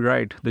absolutely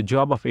right. The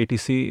job of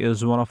ATC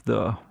is one of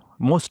the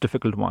most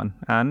difficult one,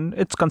 and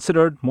it's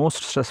considered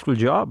most stressful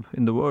job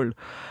in the world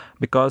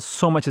because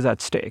so much is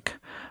at stake.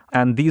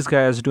 And these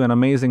guys do an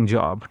amazing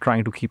job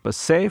trying to keep us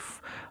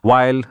safe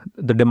while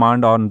the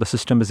demand on the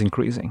system is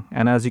increasing.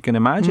 And as you can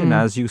imagine,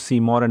 as you see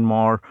more and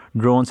more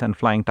drones and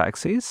flying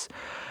taxis,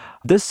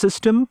 this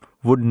system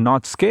would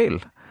not scale.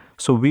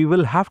 So we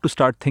will have to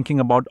start thinking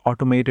about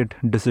automated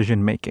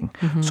decision making.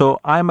 So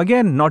I'm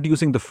again not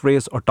using the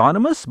phrase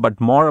autonomous, but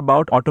more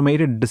about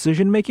automated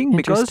decision making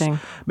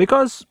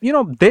because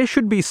there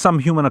should be some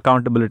human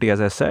accountability,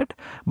 as I said,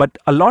 but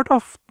a lot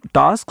of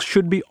tasks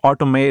should be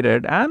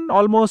automated and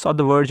almost on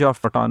the verge of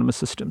autonomous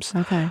systems.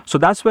 So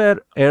that's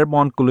where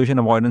airborne collision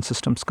avoidance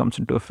systems comes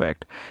into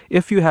effect.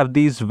 If you have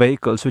these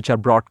vehicles which are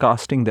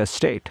broadcasting their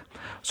state,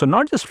 so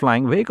not just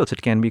flying vehicles,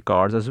 it can be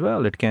cars as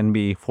well. It can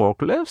be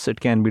forklifts, it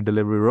can be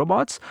delivery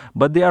robots,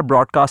 but they are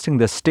broadcasting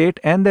their state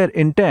and their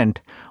intent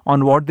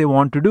on what they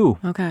want to do.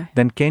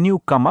 Then can you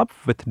come up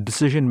with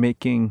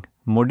decision-making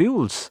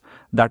modules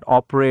that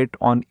operate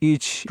on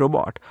each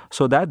robot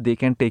so that they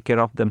can take care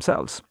of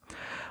themselves.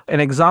 An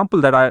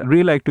example that I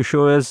really like to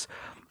show is,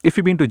 if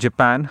you've been to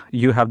Japan,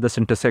 you have this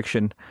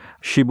intersection,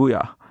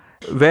 Shibuya,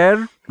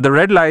 where the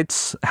red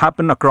lights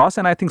happen across,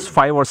 and I think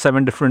 5 or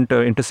 7 different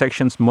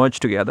intersections merge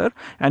together,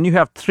 and you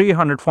have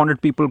 300,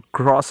 400 people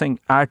crossing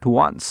at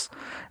once.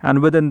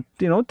 And within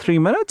 3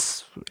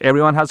 minutes,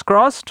 everyone has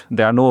crossed.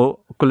 There are no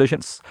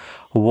collisions.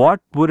 What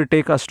would it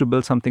take us to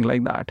build something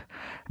like that?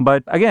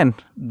 But again,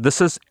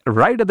 this is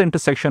right at the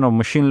intersection of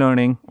machine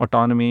learning,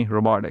 autonomy,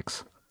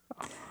 robotics.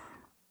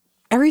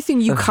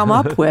 Everything you come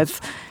up with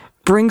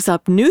brings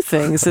up new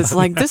things. It's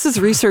like, this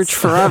is research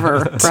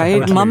forever, right?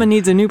 Totally. Mama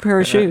needs a new pair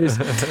of shoes.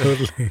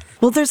 Totally.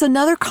 Well, there's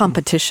another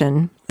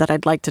competition that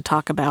I'd like to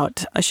talk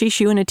about.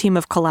 Ashish, you and a team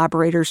of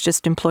collaborators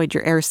just employed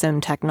your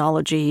AirSim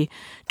technology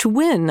to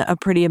win a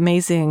pretty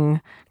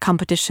amazing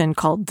competition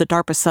called the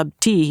DARPA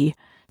Sub-T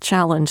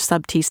Challenge,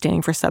 Sub-T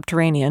standing for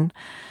subterranean.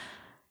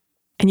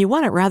 And you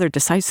won it rather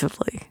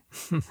decisively.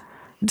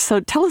 So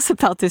tell us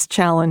about this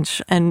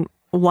challenge and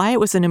why it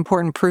was an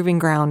important proving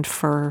ground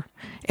for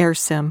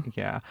AirSim.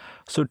 Yeah.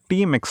 So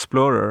Team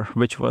Explorer,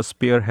 which was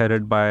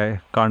spearheaded by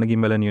Carnegie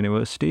Mellon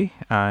University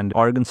and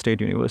Oregon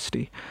State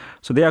University.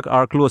 So they are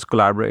our close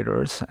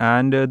collaborators.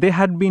 And they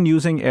had been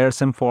using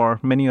AirSim for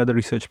many other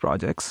research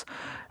projects.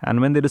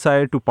 And when they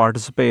decided to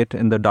participate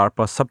in the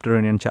DARPA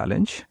Subterranean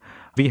Challenge,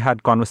 we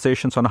had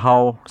conversations on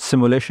how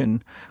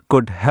simulation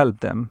could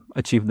help them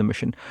achieve the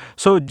mission.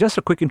 So just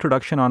a quick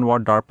introduction on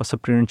what DARPA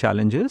Subterranean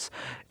Challenge is.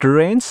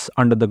 Terrains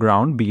under the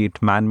ground, be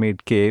it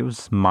man-made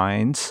caves,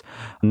 mines,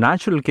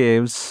 natural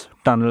caves,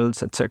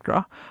 tunnels,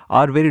 etc.,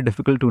 are very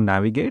difficult to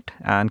navigate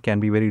and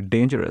can be very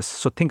dangerous.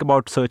 So think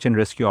about search and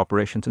rescue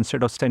operations.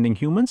 Instead of sending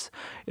humans,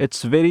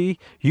 it's very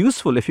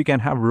useful if you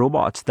can have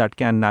robots that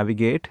can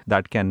navigate,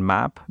 that can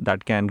map,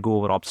 that can go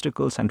over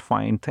obstacles and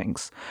find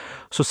things.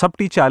 So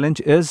Sub-T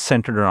Challenge is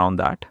centered around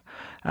that.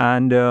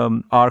 And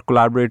our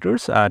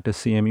collaborators at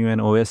CMU and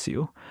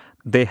OSU,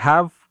 they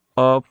have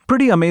a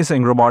pretty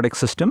amazing robotic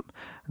system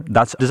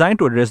that's designed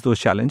to address those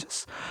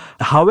challenges.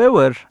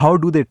 However, how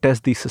do they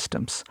test these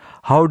systems?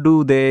 How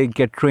do they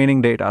get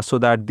training data so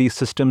that these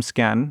systems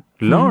can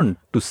learn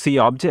to see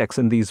objects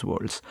in these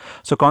worlds?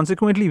 So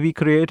consequently, we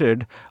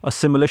created a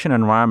simulation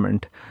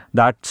environment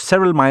that's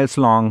several miles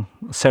long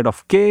set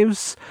of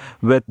caves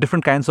with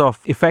different kinds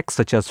of effects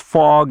such as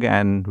fog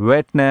and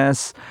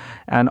wetness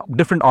and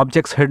different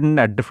objects hidden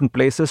at different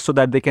places so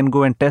that they can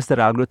go and test their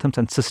algorithms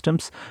and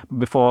systems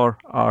before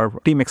our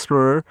Team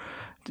Explorer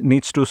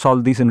needs to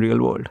solve these in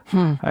real world,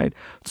 right?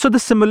 So the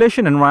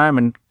simulation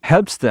environment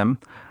helps them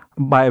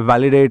by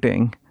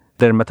validating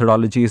their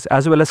methodologies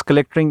as well as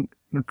collecting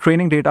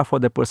training data for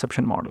their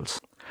perception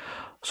models.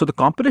 So the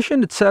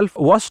competition itself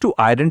was to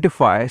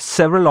identify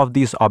several of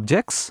these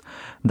objects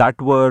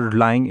that were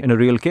lying in a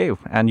real cave,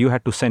 and you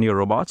had to send your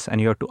robots and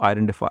you had to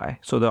identify.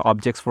 So the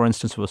objects, for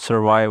instance, were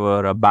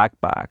Survivor, a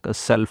backpack, a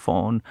cell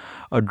phone,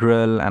 a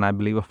drill, and I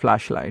believe a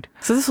flashlight.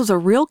 So this was a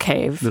real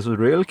cave. This was a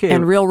real cave.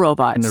 And real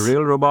robots. And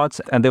real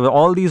robots. And there were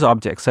all these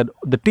objects. And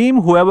the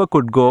team, whoever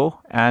could go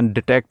and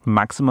detect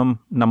maximum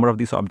number of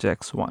these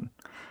objects, won.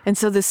 And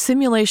so the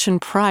simulation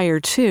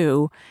prior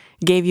to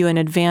gave you an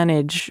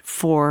advantage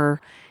for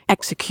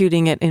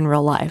executing it in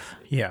real life.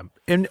 Yeah.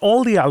 And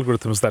all the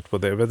algorithms that were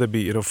there, whether it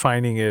be,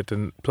 finding it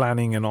and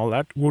planning and all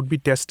that, would be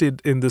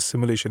tested in this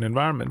simulation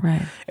environment.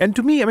 Right. And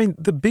to me, I mean,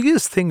 the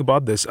biggest thing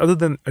about this, other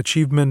than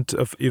achievement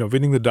of,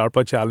 winning the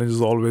DARPA challenge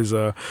is always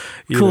a,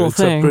 cool it's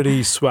thing. A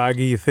pretty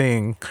swaggy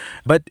thing.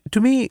 But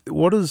to me,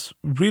 what is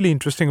really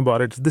interesting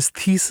about it is this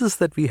thesis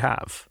that we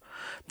have,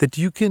 that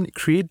you can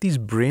create these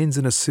brains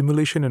in a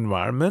simulation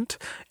environment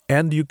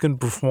and you can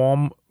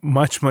perform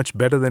much, much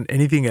better than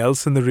anything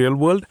else in the real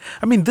world.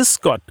 I mean, this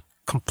got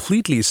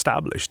completely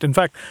established. In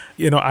fact,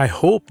 I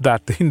hope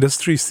that the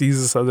industry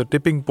sees this as a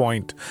tipping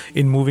point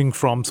in moving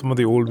from some of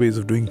the old ways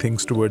of doing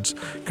things towards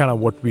kind of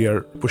what we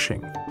are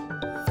pushing.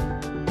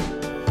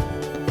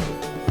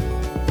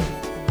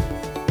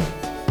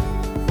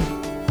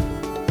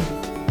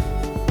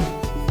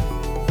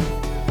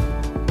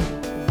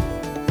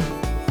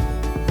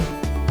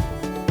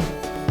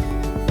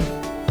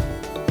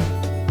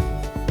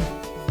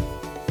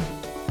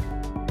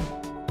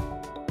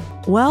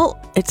 Well,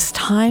 it's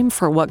time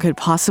for what could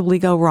possibly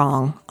go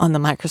wrong on the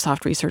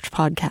Microsoft Research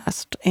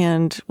Podcast.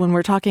 And when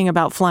we're talking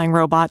about flying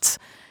robots,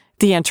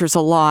 the answer's a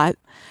lot.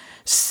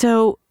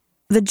 So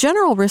the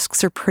general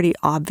risks are pretty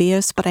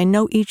obvious, but I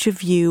know each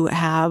of you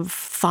have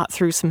thought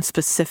through some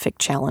specific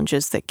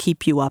challenges that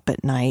keep you up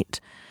at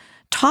night.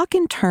 Talk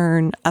in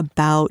turn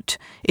about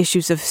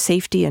issues of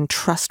safety and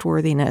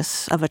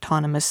trustworthiness of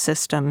autonomous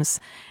systems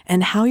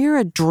and how you're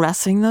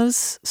addressing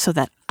those so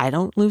that I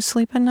don't lose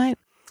sleep at night.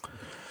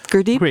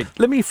 Gurdeep? Great.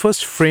 Let me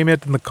first frame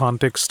it in the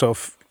context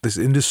of this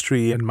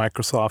industry and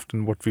Microsoft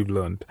and what we've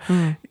learned.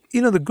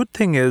 The good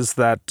thing is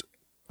that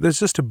there's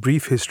just a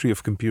brief history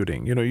of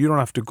computing. You don't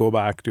have to go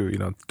back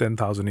to,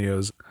 10,000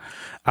 years.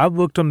 I've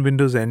worked on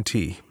Windows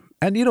NT.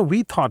 And,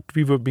 we thought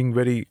we were being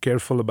very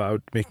careful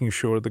about making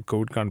sure the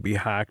code can't be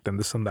hacked and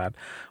this and that.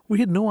 We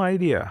had no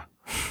idea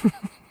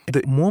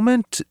The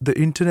moment the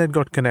internet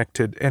got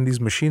connected and these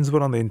machines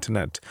were on the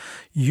internet,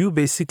 you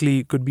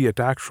basically could be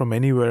attacked from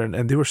anywhere.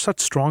 And there were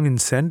such strong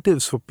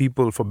incentives for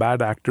people, for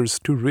bad actors,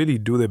 to really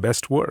do their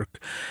best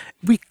work.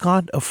 We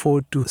can't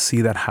afford to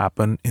see that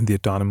happen in the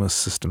autonomous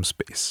system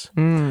space.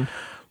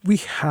 We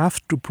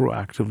have to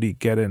proactively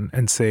get in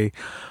and say,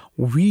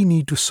 we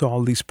need to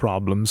solve these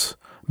problems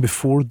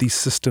before these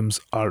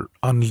systems are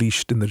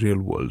unleashed in the real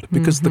world.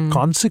 Because the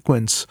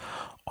consequence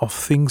of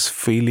things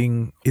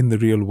failing in the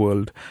real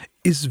world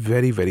is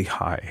very, very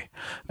high.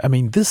 I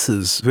mean, this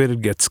is where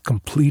it gets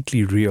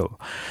completely real.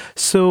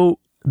 So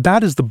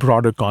that is the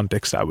broader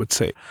context, I would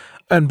say.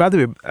 And by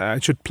the way, I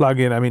should plug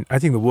in, I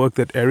think the work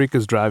that Eric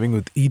is driving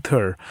with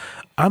Ether,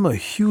 I'm a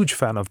huge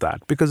fan of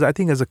that, because I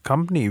think as a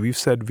company, we've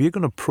said we're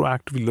going to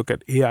proactively look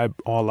at AI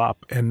all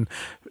up and,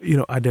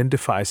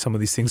 identify some of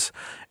these things.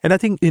 And I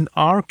think in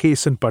our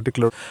case in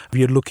particular,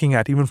 we are looking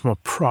at, even from a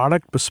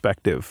product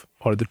perspective,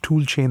 or the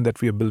tool chain that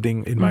we are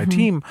building in my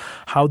team,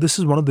 how this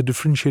is one of the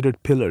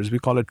differentiated pillars. We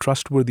call it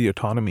trustworthy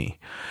autonomy.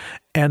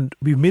 And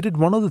we've made it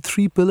one of the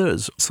 3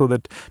 pillars so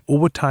that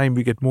over time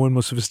we get more and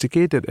more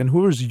sophisticated, and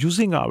whoever's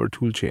using our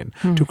tool chain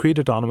to create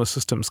autonomous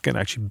systems can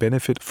actually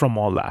benefit from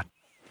all that.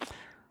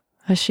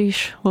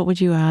 Ashish, what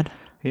would you add?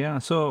 Yeah,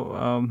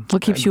 so...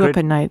 what keeps you up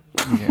at night?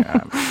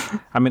 Yeah,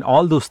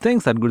 all those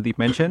things that Gurdeep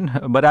mentioned,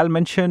 but I'll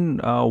mention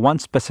one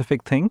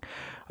specific thing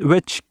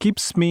which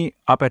keeps me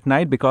up at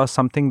night, because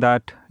something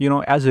that,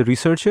 as a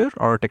researcher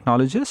or a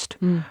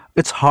technologist,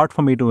 it's hard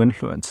for me to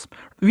influence.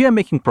 We are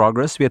making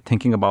progress, we are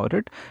thinking about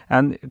it,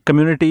 and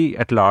community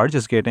at large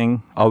is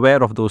getting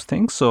aware of those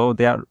things, so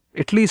there are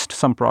at least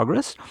some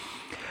progress.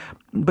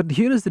 But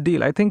here is the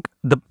deal. I think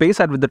the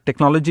pace at which the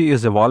technology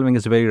is evolving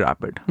is very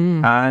rapid.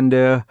 And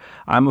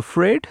I'm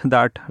afraid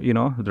that,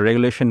 the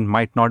regulation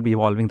might not be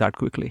evolving that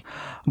quickly.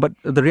 But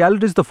the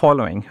reality is the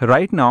following.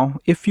 Right now,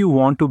 if you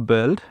want to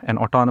build an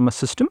autonomous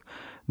system,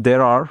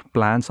 there are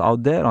plans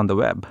out there on the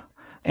web.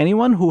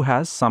 Anyone who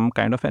has some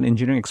kind of an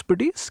engineering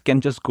expertise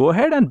can just go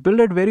ahead and build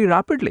it very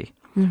rapidly.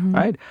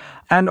 Right?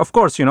 And of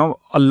course,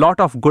 a lot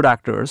of good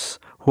actors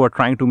who are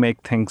trying to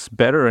make things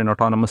better in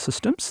autonomous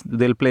systems,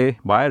 they'll play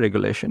by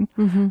regulation,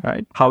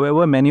 right?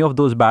 However, many of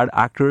those bad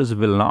actors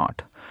will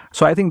not.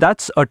 So I think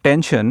that's a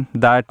tension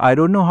that I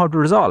don't know how to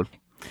resolve.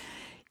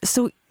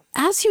 So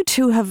as you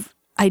two have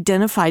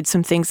identified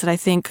some things that I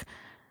think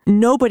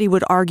nobody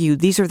would argue,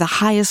 these are the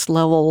highest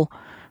level,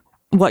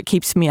 what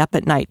keeps me up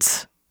at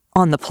nights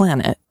on the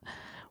planet.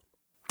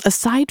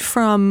 Aside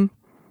from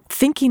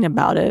thinking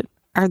about it,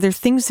 are there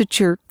things that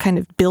you're kind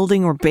of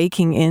building or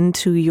baking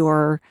into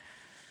your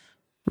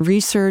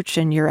research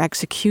and your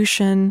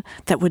execution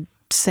that would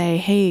say,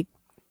 hey,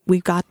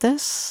 we've got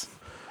this?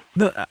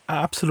 No,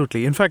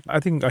 absolutely. In fact, I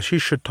think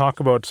Ashish should talk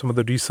about some of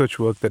the research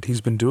work that he's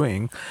been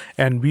doing,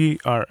 and we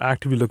are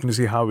actively looking to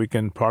see how we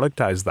can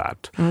productize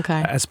that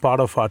as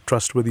part of our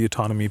trustworthy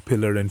autonomy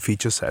pillar and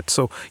feature set.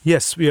 So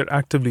yes, we are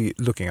actively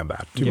looking at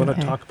that. Do you want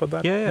to talk about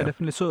that? Yeah,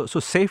 definitely. So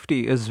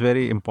safety is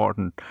very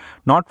important,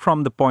 not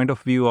from the point of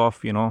view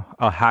of,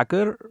 a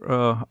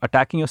hacker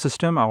attacking your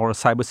system or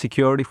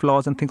cybersecurity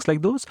flaws and things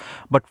like those,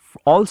 but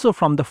also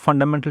from the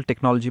fundamental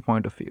technology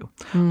point of view.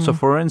 So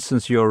for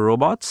instance, your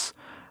robots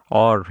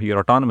or your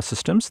autonomous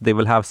systems, they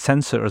will have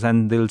sensors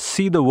and they'll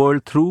see the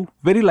world through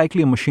very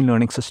likely a machine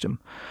learning system.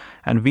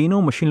 And we know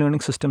machine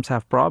learning systems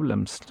have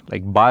problems,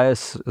 like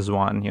bias is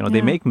one,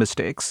 they make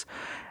mistakes.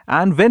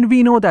 And when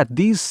we know that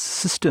these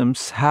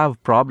systems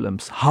have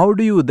problems, how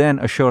do you then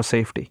assure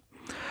safety?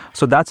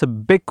 So that's a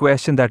big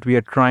question that we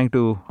are trying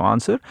to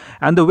answer.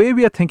 And the way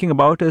we are thinking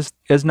about is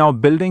now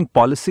building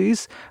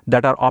policies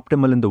that are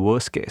optimal in the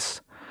worst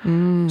case.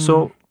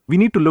 So we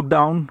need to look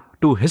down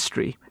to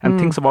history and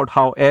thinks about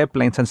how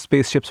airplanes and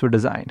spaceships were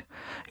designed.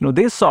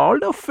 They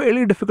solved a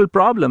fairly difficult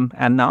problem,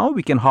 and now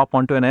we can hop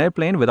onto an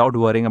airplane without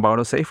worrying about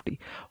our safety.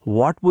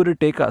 What would it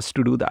take us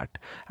to do that?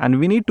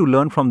 And we need to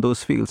learn from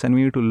those fields, and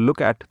we need to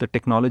look at the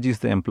technologies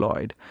they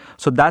employed.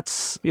 So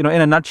that's, in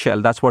a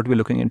nutshell, that's what we're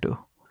looking into.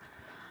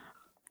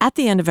 At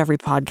the end of every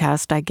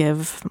podcast, I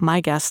give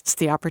my guests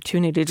the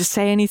opportunity to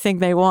say anything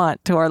they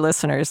want to our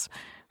listeners.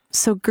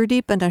 So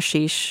Gurdeep and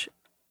Ashish,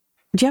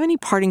 do you have any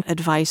parting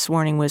advice,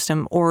 warning,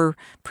 wisdom, or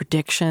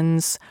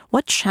predictions?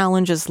 What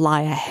challenges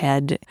lie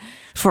ahead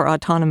for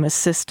autonomous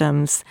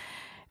systems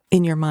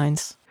in your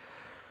minds?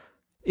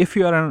 If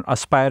you are an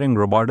aspiring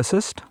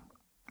roboticist,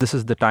 this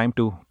is the time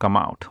to come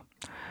out.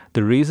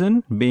 The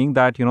reason being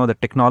that, the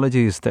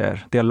technology is there.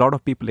 There are a lot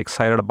of people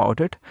excited about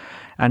it.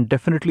 And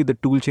definitely the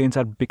tool chains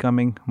are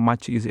becoming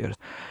much easier.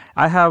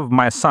 I have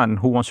my son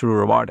who wants to do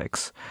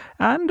robotics.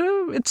 And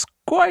it's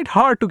quite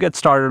hard to get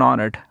started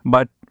on it.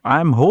 But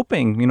I'm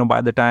hoping,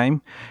 by the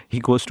time he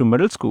goes to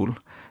middle school,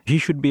 he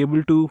should be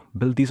able to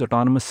build these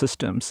autonomous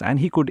systems, and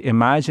he could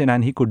imagine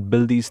and he could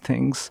build these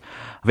things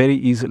very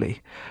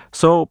easily.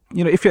 So,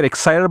 if you're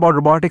excited about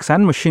robotics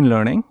and machine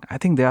learning, I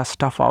think there are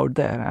stuff out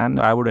there,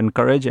 and I would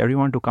encourage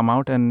everyone to come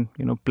out and,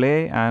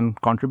 play and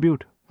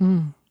contribute.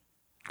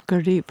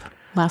 Gurdeep,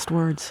 last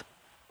words.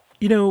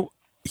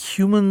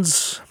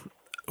 Humans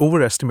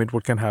overestimate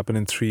what can happen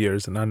in 3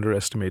 years and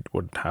underestimate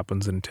what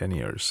happens in 10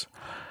 years.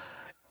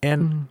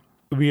 And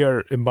we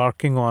are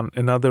embarking on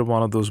another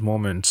one of those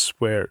moments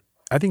where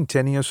I think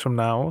 10 years from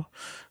now,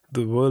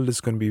 the world is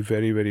going to be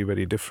very, very,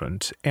 very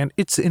different. And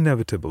it's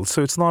inevitable.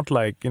 So it's not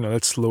like,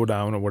 let's slow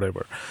down or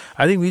whatever.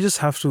 I think we just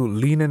have to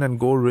lean in and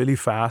go really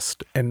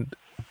fast and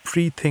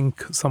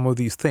pre-think some of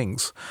these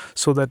things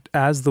so that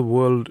as the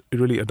world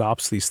really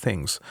adopts these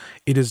things,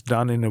 it is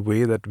done in a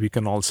way that we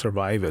can all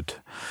survive it.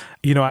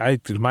 I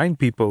remind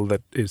people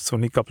that it's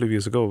only a couple of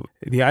years ago,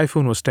 the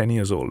iPhone was 10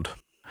 years old.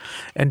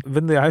 And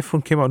when the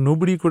iPhone came out,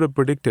 nobody could have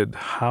predicted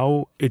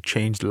how it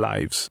changed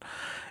lives.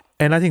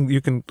 And I think you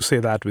can say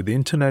that with the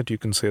internet, you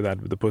can say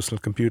that with the personal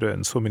computer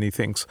and so many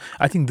things.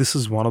 I think this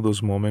is one of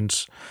those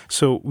moments.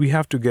 So we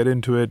have to get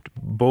into it,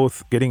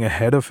 both getting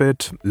ahead of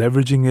it,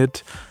 leveraging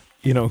it,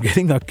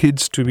 getting our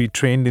kids to be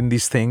trained in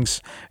these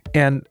things.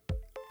 And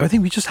I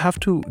think we just have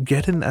to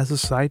get in as a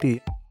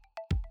society.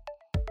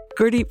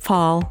 Gurdeep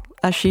Pal,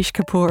 Ashish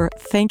Kapoor,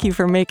 thank you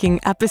for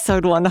making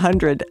episode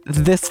 100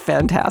 this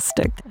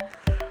fantastic.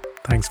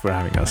 Thanks for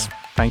having us.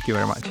 Thank you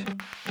very much.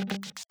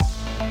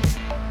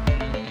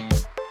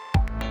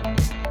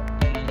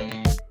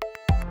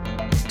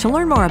 To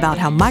learn more about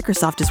how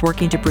Microsoft is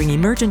working to bring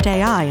emergent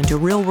AI into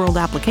real-world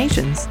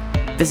applications,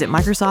 visit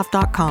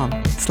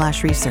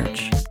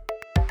Microsoft.com/research.